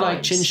bad. Don't be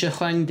like Qin Shi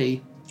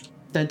Huangdi.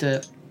 Don't do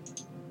it.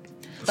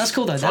 That's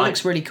cool though. Fine. That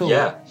looks really cool.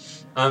 Yeah.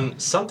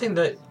 Something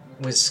that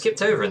was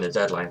skipped over in the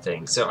deadline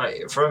thing. So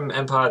from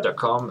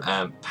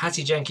Empire.com,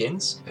 Patty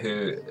Jenkins,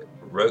 who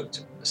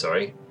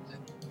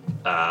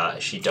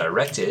she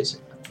directed,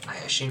 I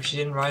assume she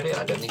didn't write it,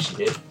 I don't think she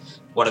did,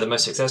 one of the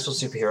most successful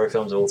superhero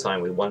films of all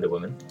time with Wonder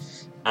Woman,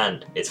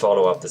 and its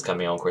follow-up that's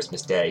coming on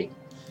Christmas Day,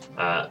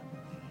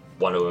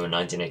 Wonder Woman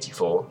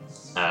 1984,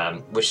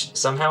 which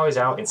somehow is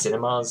out in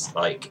cinemas,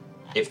 like,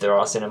 if there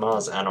are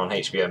cinemas, and on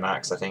HBO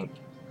Max, I think,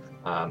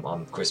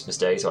 on Christmas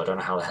Day, so I don't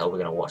know how the hell we're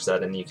going to watch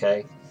that in the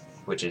UK,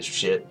 which is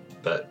shit,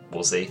 but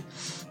we'll see.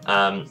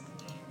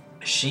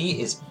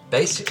 She is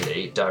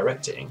basically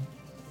directing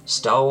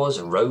Star Wars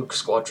Rogue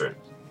Squadron.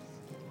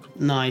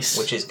 Nice.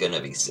 Which is going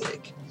to be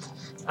sick.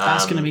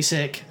 That's going to be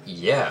sick.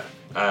 Yeah.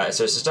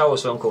 So it's a Star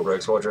Wars film called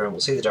Rogue Squadron.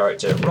 We'll see the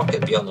director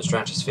Rocket Beyond the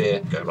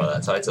Stratosphere, going by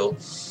that title.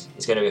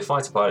 It's going to be a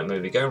fighter pilot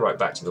movie going right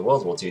back to the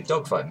World War II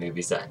dogfight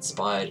movies that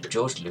inspired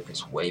George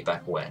Lucas way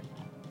back when.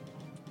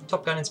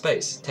 Top Gun in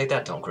space. Take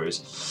that, Tom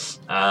Cruise.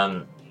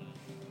 Yeah,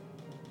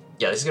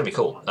 this is going to be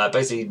cool.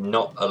 Basically,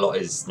 not a lot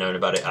is known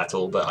about it at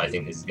all, but I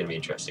think this is going to be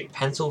interesting.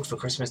 Penciled for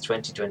Christmas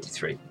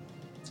 2023.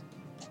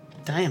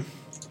 Damn.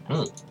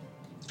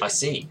 I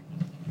see.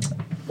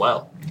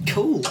 Well.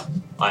 Cool.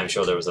 I'm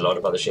sure there was a lot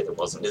of other shit that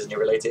wasn't Disney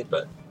related,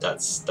 but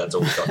that's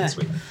all we got this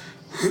week.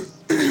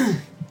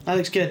 That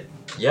looks good.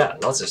 Yeah,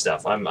 lots of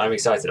stuff. I'm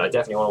excited. I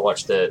definitely want to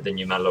watch the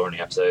new Mandalorian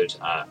episode.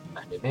 And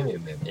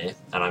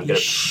I'm going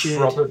to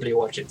probably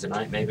watch it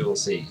tonight. Maybe we'll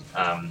see.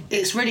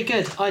 It's really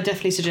good. I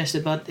definitely suggest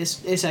it, bud.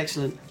 It's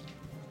excellent.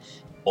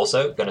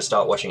 Also, going to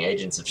start watching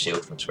Agents of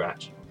S.H.I.E.L.D. from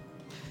scratch.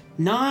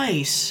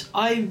 Nice.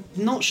 I'm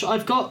not sure.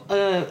 I've got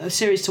a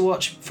series to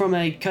watch from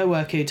a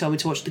co-worker who told me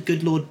to watch The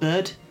Good Lord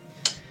Bird.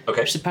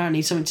 Okay. Which is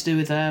apparently something to do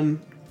with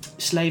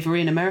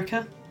slavery in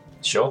America.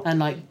 Sure.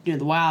 And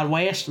the Wild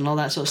West and all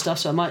that sort of stuff.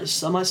 So I might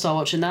start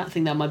watching that. I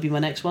think that might be my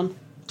next one.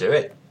 Do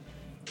it.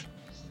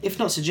 If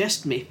not,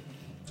 suggest me.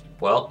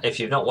 Well, if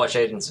you've not watched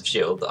Agents of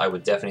S.H.I.E.L.D., I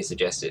would definitely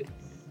suggest it.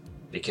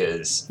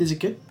 Because... Is it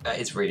good?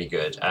 It's really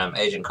good.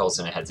 Agent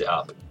Coulson heads it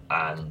up,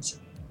 and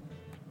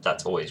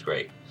that's always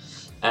great.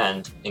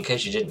 And, in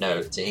case you didn't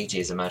know, Tahiti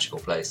is a magical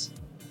place.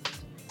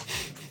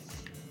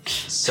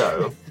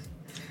 So,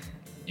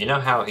 you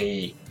know how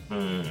he...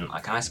 can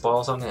I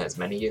spoil something that's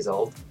many years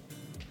old?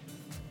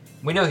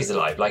 We know he's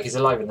alive. He's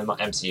alive in the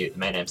MCU, the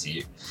main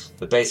MCU.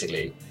 But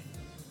basically,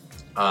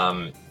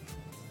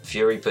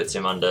 Fury puts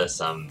him under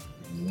some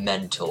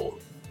mental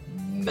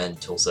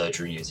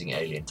surgery using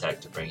alien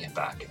tech to bring him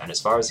back. And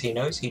as far as he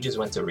knows, he just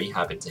went to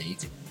rehab in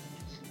Tahiti.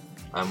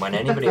 And when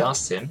anybody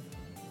asks him,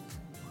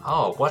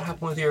 "Oh, what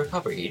happened with your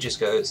recovery?" he just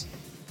goes,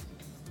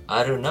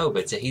 "I don't know,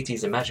 but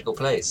Tahiti's a magical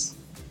place."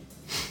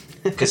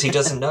 Because he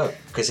doesn't know,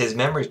 because his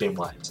memory's been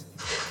wiped.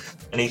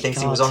 And he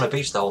thinks he was on a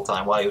beach the whole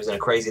time while he was in a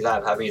crazy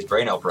lab having his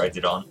brain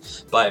operated on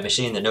by a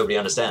machine that nobody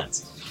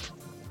understands.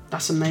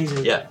 That's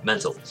amazing. Yeah,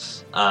 mental.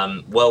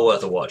 Well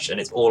worth a watch, and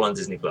it's all on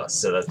Disney Plus,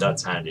 so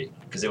that's handy.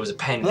 Because it was a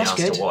pain in the ass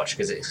to watch,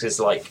 because it's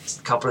like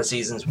a couple of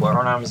seasons were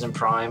on Amazon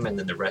Prime, and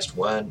then the rest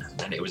weren't,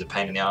 and it was a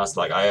pain in the ass.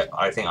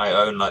 I think I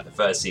own the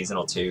first season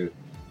or two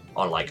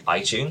on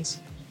iTunes,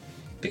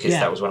 because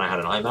that was when I had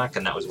an iMac,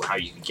 and that was how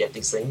you could get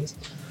these things.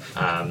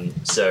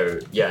 So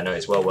yeah, no,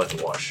 it's well worth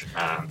a watch.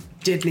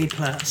 Disney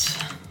Plus.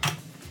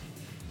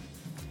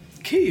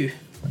 Cool.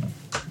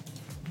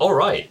 All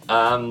right,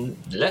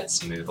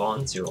 let's move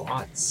on to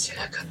our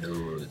tech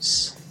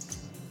news.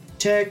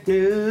 Tech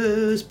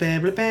news.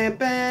 Bam, bam, bam,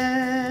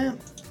 bam.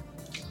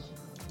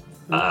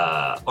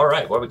 All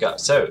right, what we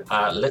got? So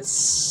let's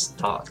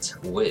start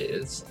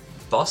with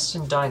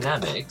Boston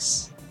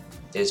Dynamics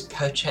is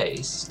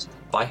purchased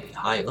by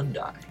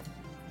Hyundai.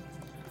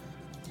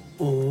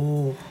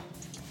 Oh.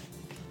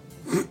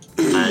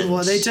 And,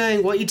 What are they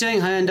doing? What are you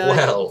doing,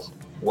 Hyundai?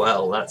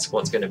 Well, that's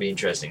what's going to be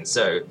interesting.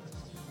 So,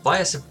 by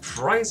a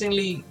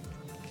surprisingly...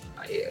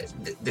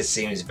 This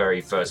seems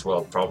very first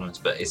world problems,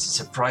 but it's a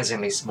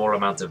surprisingly small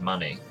amount of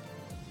money.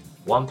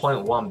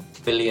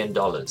 $1.1 billion.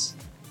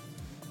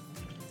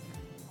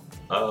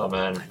 Oh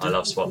man, I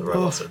love Spot the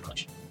Robot so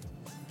much.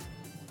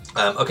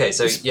 Okay,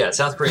 so yeah,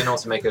 South Korean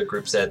automaker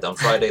group said on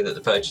Friday that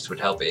the purchase would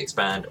help it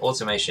expand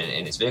automation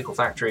in its vehicle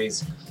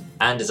factories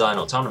and design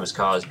autonomous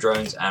cars,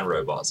 drones, and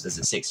robots as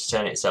it seeks to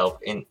turn itself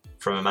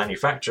from a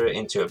manufacturer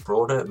into a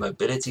broader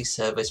mobility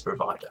service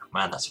provider.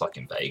 Man, that's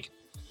fucking vague.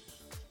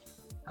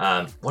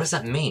 What does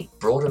that mean?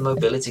 Broader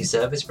mobility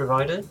service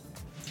provider?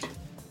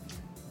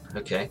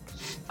 Okay.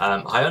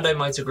 Hyundai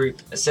Motor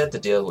Group said the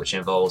deal, which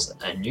involves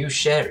a new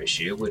share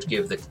issue, would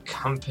give the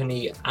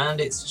company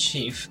and its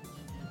chief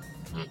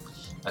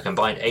a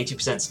combined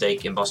 80%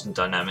 stake in Boston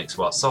Dynamics,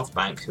 while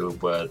SoftBank, who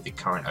were the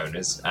current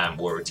owners,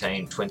 will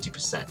retain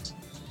 20%.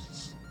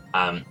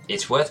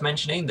 It's worth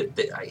mentioning that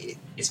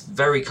it's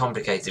very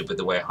complicated with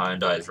the way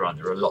Hyundai is run.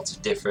 There are lots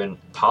of different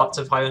parts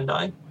of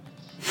Hyundai.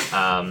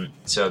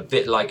 So a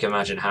bit like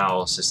imagine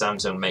how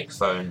Samsung make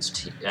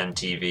phones and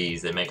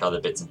TVs, they make other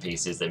bits and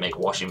pieces, they make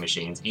washing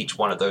machines. Each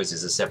one of those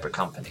is a separate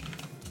company.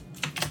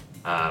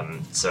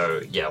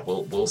 So yeah,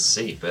 we'll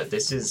see. But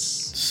this is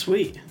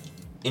sweet,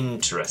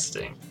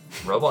 interesting.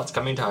 Robots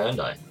coming to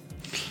Hyundai,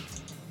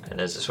 and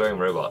there's a swearing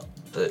robot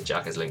that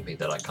Jack has linked me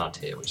that I can't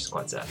hear, which is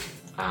quite sad.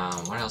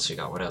 What else we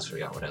got? What else we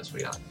got?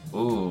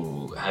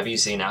 Ooh, have you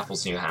seen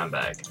Apple's new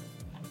handbag?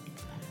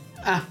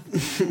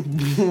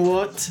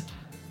 What?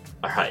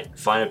 Alright,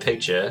 find a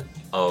picture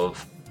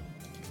of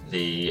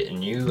the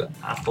new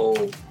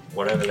Apple,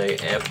 whatever they,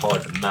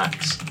 AirPod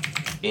Max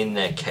in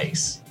their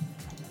case.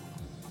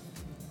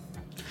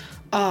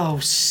 Oh,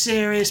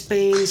 serious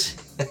beans?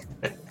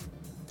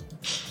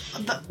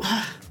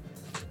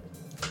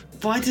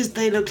 Why does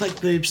they look like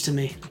boobs to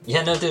me?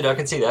 Yeah, no, dude, I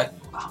can see that.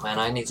 Oh man,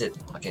 I need to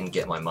fucking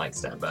get my mic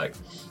stand back.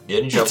 The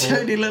only trouble... They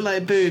totally look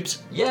like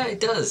boobs. Yeah, it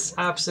does,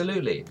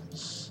 absolutely.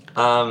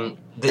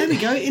 There we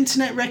go.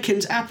 Internet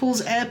reckons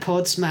Apple's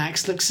AirPods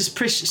Max looks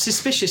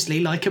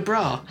suspiciously like a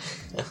bra.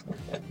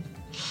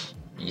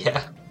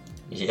 Yeah,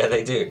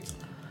 they do.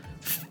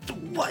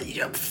 What?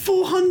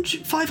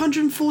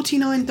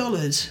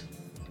 $549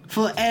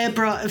 for Air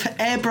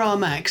Bra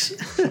Max.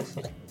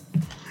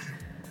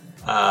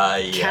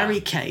 Yeah. Carry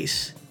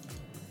case.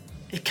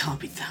 It can't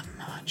be that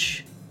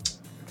much.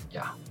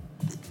 Yeah.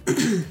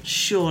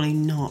 Surely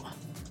not.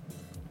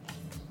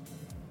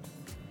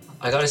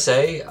 I gotta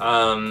say,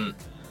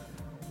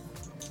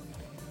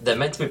 they're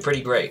meant to be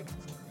pretty great.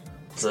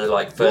 So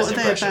like first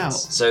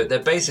impressions. So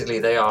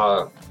they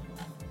are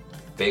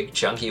big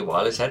chunky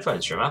wireless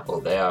headphones from Apple.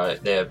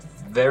 They're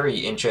very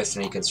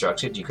interestingly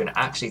constructed. You can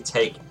actually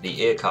take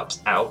the ear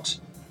cups out,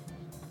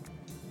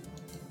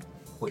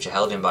 which are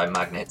held in by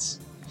magnets.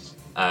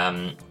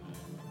 And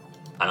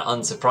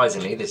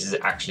unsurprisingly, this is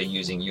actually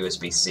using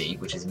USB-C,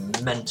 which is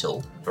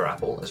mental for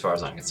Apple as far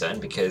as I'm concerned,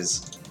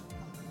 because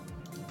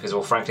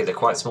well, frankly, they're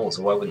quite small,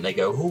 so why wouldn't they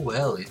go, oh,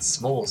 well, it's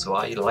small, so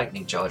our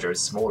Lightning charger is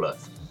smaller.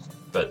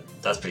 But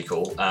that's pretty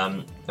cool.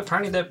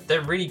 Apparently,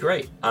 they're really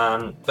great,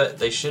 but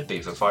they should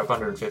be for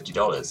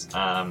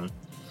 $550.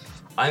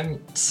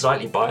 I'm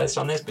slightly biased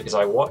on this because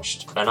I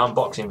watched an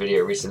unboxing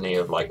video recently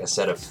of like a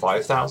set of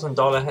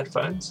 $5,000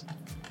 headphones.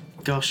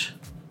 Gosh.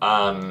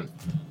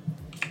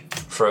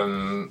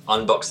 From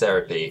Unbox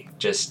Therapy,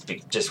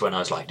 just when I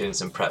was like doing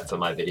some prep for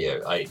my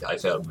video, I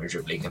failed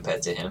miserably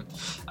compared to him,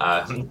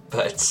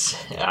 but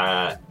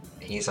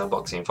he's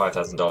unboxing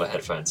 $5,000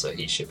 headphones, so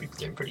he should be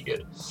doing pretty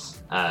good.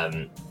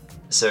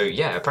 So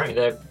yeah, apparently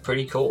they're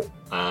pretty cool.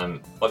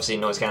 Obviously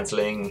noise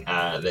cancelling.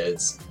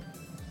 There's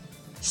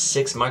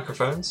 6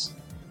 microphones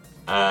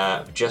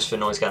just for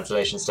noise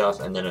cancellation stuff,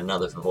 and then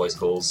another for voice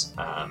calls.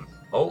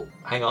 Oh,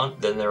 hang on.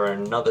 Then there are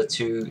another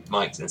 2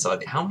 mics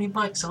inside. How many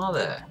mics are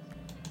there?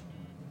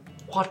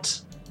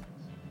 What?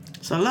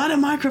 It's a lot of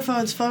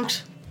microphones,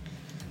 folks.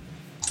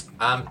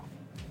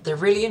 They're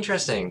really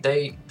interesting.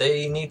 They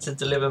need to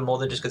deliver more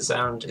than just good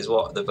sound, is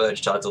what The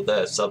Verge titled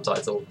their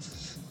subtitle.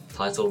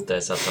 Titled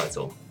their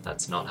subtitle.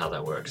 That's not how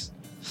that works.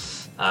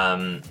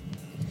 Yeah,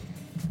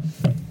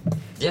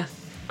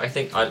 I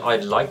think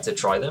I'd like to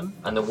try them.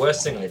 And the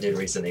worst thing I did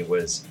recently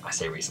was, I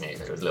say recently,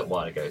 it was a little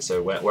while ago.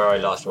 So where I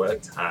last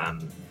worked,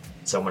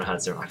 someone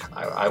had some.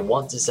 I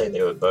want to say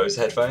they were Bose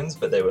headphones,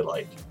 but they were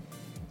like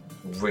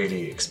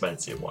really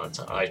expensive ones.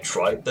 I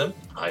tried them.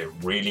 I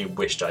really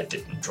wished I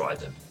didn't try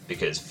them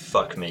because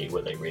fuck me,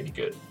 were they really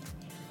good.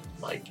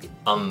 Like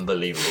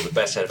unbelievable. The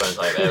best headphones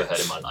I've ever had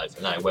in my life.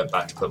 And then I went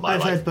back to put my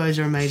heard Bose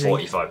are amazing.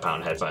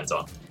 £45 headphones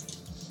on.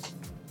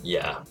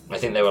 Yeah, I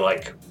think they were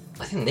like,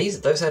 I think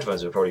those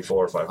headphones were probably £400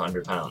 or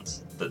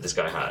 £500 that this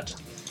guy had.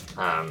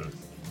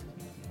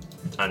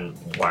 And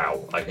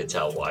wow, I could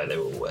tell why they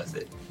were worth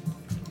it.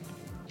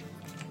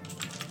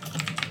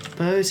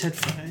 Bose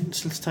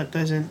headphones, let's type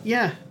those in.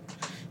 Yeah,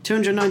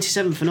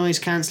 $297 for noise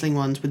cancelling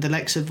ones with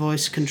Alexa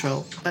voice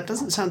control. That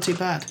doesn't sound too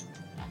bad.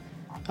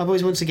 I've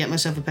always wanted to get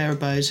myself a pair of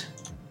Bose.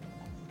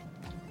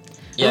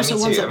 Yeah, Also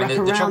me ones too. that wrap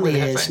the around trouble with the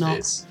the ears,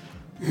 headphones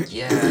is...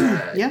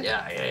 Yeah, Yeah.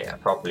 yeah,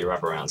 properly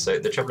wrap around. So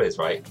the trouble is,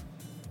 right,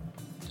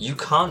 you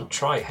can't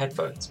try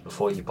headphones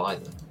before you buy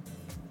them.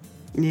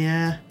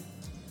 Yeah.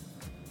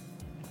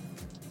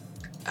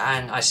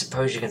 And I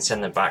suppose you can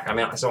send them back. I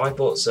mean, so I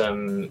bought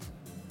some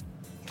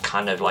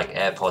kind of like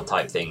AirPod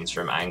type things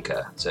from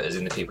Anker. So as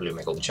in the people who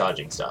make all the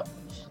charging stuff.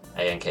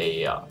 Anker.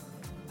 I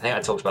think I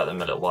talked about them a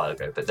little while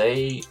ago, but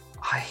I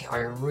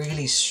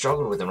really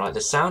struggled with them. Like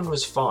the sound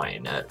was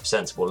fine at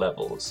sensible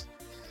levels.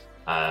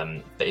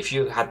 But if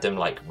you had them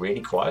like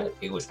really quiet,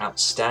 it was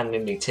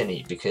outstandingly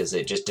tinny because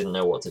it just didn't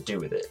know what to do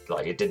with it.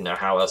 Like it didn't know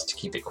how else to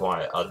keep it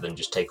quiet other than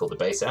just take all the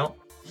bass out.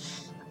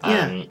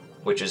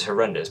 Which is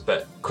horrendous.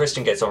 But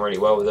Kristen gets on really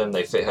well with them.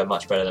 They fit her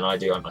much better than I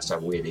do. I must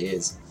have weird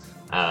ears.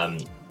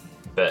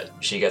 But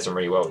she gets on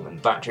really well with them.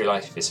 Battery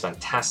life is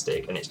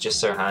fantastic, and it's just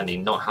so handy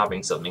not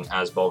having something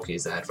as bulky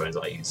as the headphones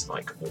I use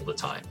like all the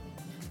time.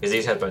 Because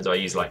these headphones I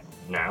use like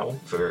now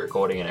for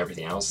recording and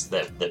everything else,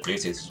 they're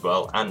Bluetooth as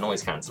well and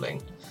noise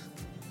cancelling.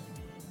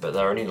 But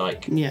they're only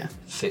like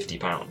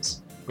 £50,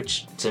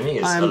 which to me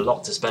is a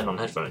lot to spend on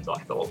headphones, I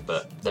thought,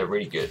 but they're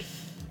really good.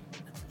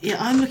 Yeah,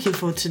 I'm looking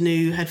forward to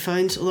new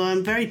headphones, although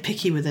I'm very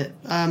picky with it.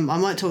 I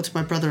might talk to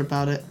my brother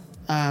about it,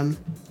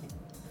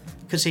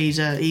 because he's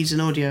an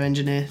audio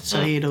engineer,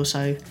 so he'd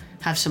also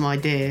have some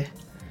idea.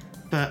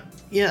 But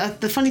yeah,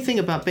 the funny thing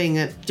about doing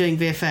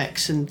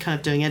VFX and kind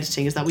of doing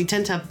editing is that we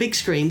tend to have big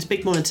screens,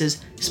 big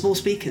monitors, small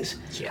speakers.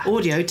 Yeah.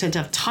 Audio tend to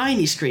have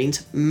tiny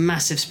screens,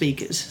 massive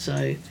speakers.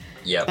 So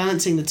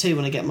balancing the two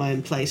when I get my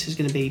own place is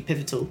going to be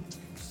pivotal.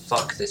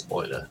 Fuck this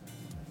boiler.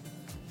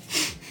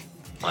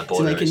 My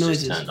boiler is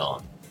just turned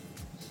on.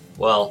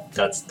 Well,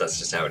 that's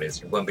just how it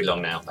is. It won't be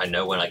long now. I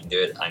know when I can do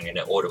it. I'm going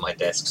to order my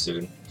desk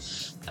soon.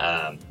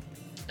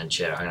 And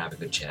chair. I'm going to have a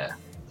good chair.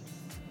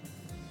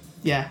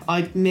 Yeah,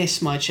 I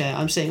miss my chair.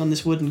 I'm sitting on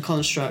this wooden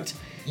construct.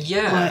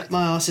 Yeah.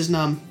 My arse is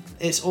numb.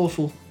 It's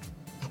awful.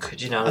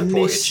 Could you now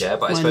import your chair?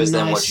 But I suppose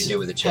then what do you do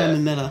with the chair?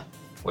 Herman Miller.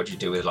 What do you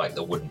do with like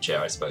the wooden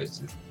chair, I suppose,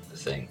 is the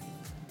thing.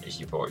 If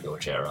you brought your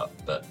chair up.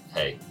 But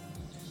hey.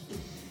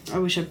 I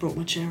wish I brought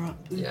my chair up.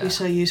 It would Yeah. be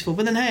so useful.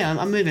 But then hey,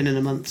 I'm moving in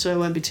a month, so it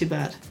won't be too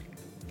bad.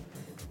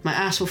 My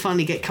ass will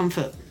finally get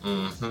comfort.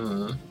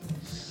 Mm-hmm.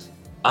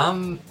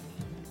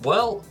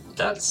 Well,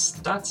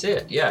 that's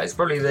it. Yeah, it's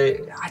probably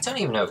I don't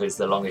even know if it's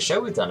the longest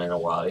show we've done in a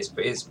while. It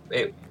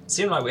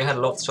seemed like we had a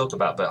lot to talk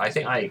about, but I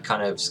think I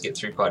kind of skipped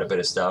through quite a bit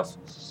of stuff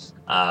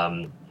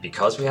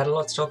because we had a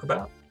lot to talk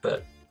about.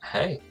 But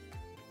hey,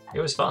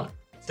 it was fun.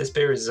 This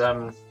beer is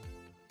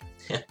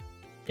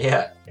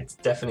yeah, it's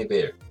definitely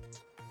beer.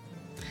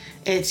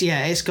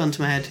 It's gone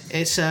to my head.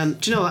 It's do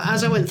you know what?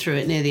 As I went through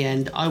it near the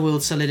end, I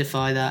will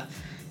solidify that.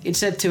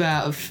 Instead of 2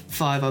 out of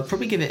 5, I'd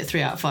probably give it a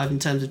 3 out of 5 in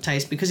terms of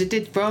taste because it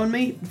did grow on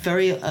me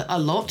a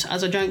lot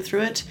as I drank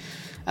through it.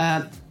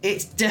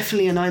 It's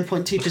definitely a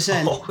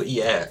 9.2%. Oh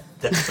yeah,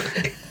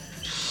 definitely.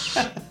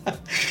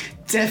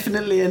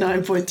 Definitely a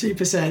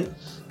 9.2%.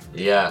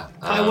 Yeah.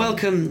 I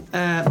welcome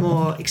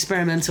more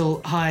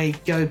experimental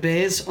high-go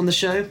beers on the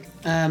show.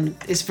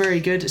 It's very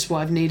good. It's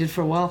what I've needed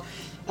for a while.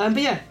 But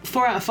yeah,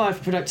 4 out of 5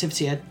 for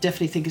productivity. I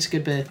definitely think it's a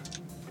good beer.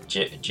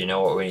 Do you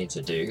know what we need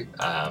to do?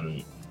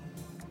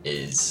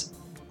 Is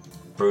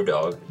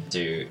Brewdog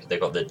they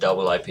got the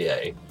double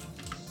IPA,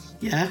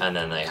 Yeah. and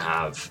then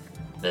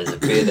there's a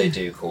beer they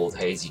do called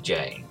Hazy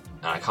Jane,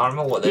 and I can't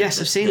remember what they. Yes,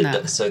 I've seen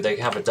that. So they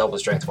have a double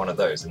strength one of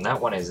those, and that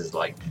one is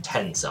like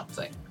 10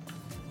 something.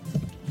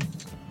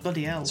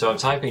 Bloody hell. So I'm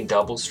typing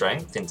double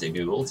strength into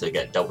Google to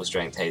get double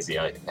strength Hazy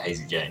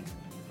Jane,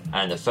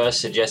 and the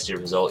first suggested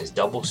result is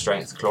double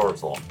strength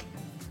chloroform.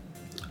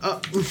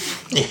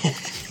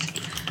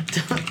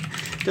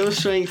 Double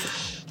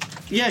strength.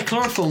 Yeah,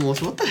 chloroform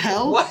water. What the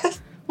hell? What?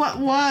 What?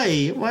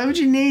 Why? Why would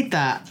you need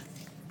that?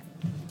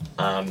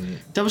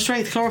 Double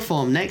strength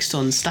chloroform next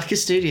on Stacker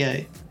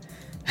Studio.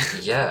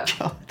 Yeah.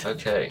 God.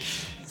 Okay.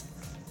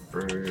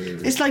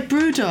 Brew. It's like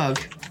Brewdog,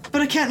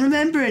 but I can't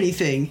remember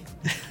anything.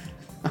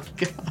 Oh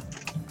god.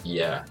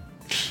 Yeah.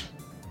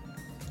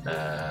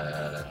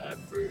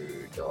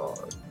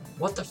 Brewdog.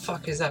 What the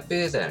fuck is that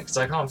beer then? Because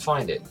I can't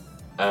find it.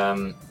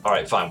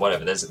 Alright, fine,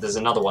 whatever. There's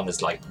another one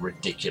that's like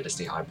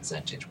ridiculously high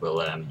percentage.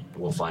 We'll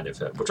find it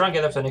we'll try and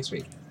get that for next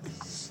week.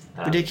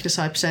 Ridiculous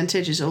high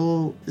percentage is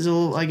all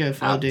I go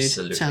for,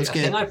 absolutely. Dude. Sounds good.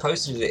 I think I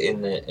posted it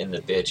in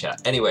the beer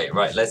chat. Anyway,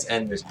 right, let's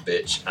end this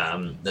bitch.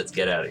 Let's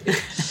get out of here.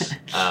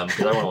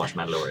 Because I want to watch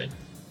Mandalorian.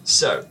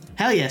 So.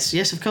 Hell yes,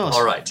 of course.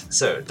 Alright,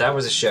 so that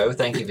was a show.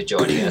 Thank you for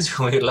joining us.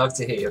 We'd love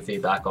to hear your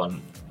feedback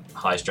on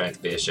high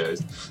strength beer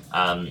shows.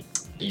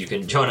 You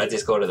can join our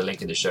Discord at the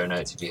link in the show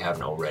notes if you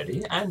haven't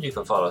already, and you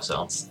can follow us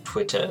on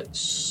Twitter at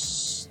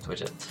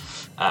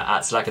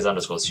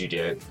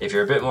slackers_studio. If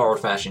you're a bit more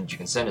old-fashioned, you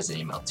can send us an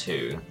email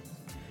too.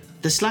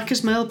 The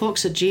Slackers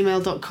Mailbox at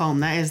gmail.com.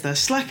 That is the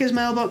Slackers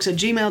Mailbox at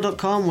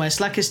gmail.com, where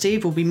Slacker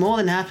Steve will be more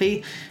than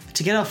happy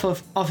to get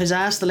off his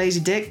ass, the lazy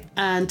dick,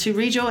 and to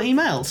read your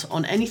emails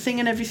on anything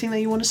and everything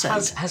that you want to say.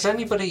 Has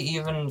anybody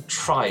even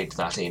tried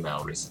that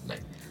email recently?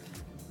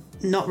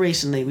 Not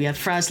recently. We had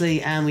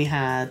Frasley and we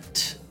had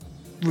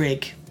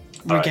Rigaric.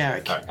 All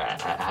right.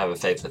 I have a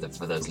favour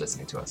for those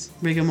listening to us.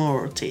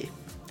 Rigamorty.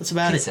 That's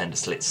about Please it.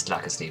 send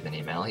Slacker Steve an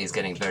email. He's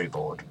getting very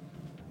bored.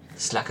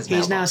 Slacker's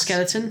He's now a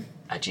skeleton.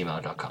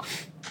 @gmail.com.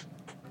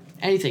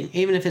 Anything,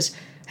 even if it's,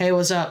 hey,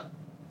 what's up?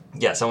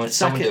 Yeah, someone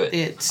do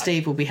it.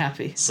 Steve will be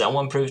happy.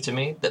 Someone prove to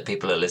me that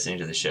people are listening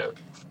to the show.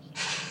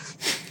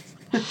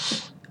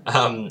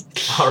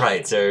 All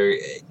right, so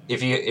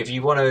if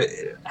you want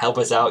to help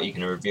us out, you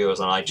can review us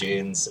on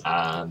iTunes.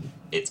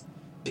 It's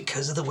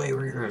because of the way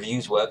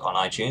reviews work on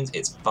iTunes,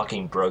 it's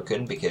fucking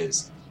broken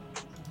because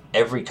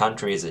every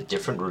country is a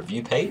different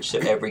review page, so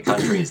every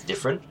country is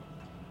different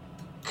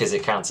because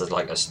it counts as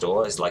like a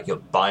store. It's like you're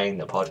buying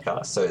the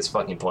podcast, so it's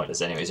fucking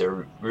pointless anyway.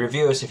 So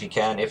review us if you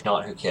can. If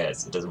not, who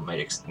cares? It doesn't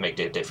make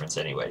a difference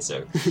anyway.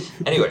 So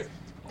anyway,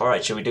 all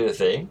right, should we do the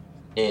thing?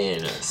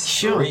 In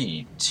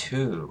 3,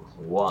 2,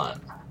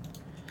 1.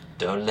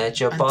 Don't let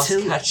your boss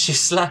catch you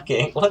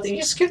slacking. What?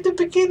 You skipped the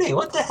beginning.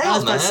 What the hell, I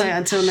was about to say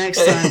until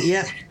next time.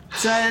 Yep.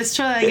 So let's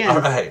try that again. All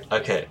right.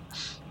 Okay.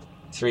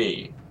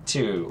 3,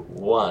 2,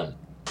 1.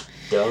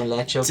 Don't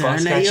let your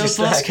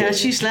boss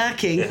catch you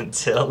slacking.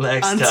 Until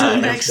next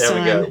time. There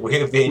we go.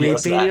 We've been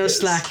your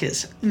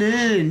slackers.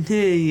 No.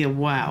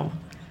 Wow.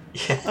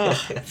 Yeah. Oh,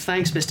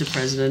 thanks, Mr.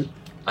 President.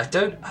 I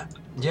don't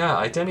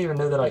even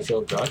know that I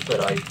feel drunk,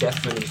 but I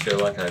definitely feel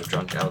like I've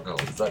drunk alcohol.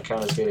 Does that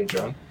count as feeling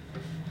drunk?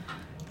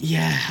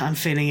 Yeah, I'm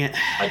feeling it.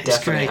 I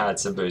definitely had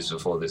some booze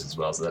before this as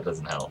well, so that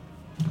doesn't help.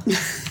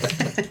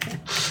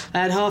 I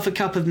had half a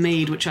cup of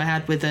mead, which I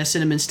had with a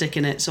cinnamon stick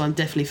in it, so I'm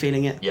definitely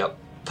feeling it. Yep.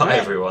 Bye,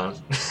 everyone.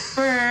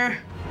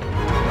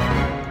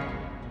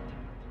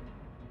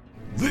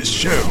 This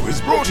show is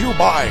brought to you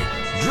by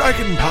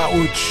Dragon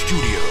Powered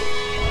Studio.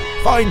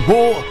 Find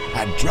more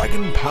at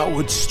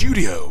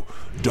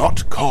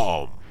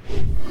dragonpoweredstudio.com.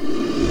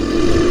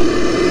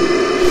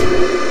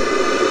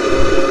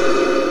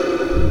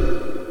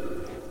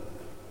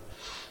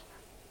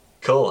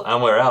 Cool,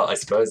 and we're out. I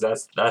suppose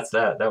that's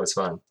that. That was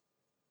fun.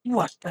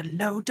 What a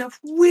load of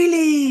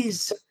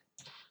willies!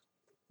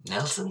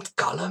 Nelson's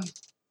column.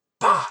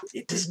 Bah!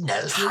 It is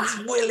Nelson's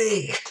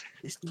Willy.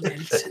 It's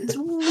Nelson's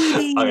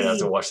willies. I'm gonna have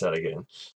to watch that again.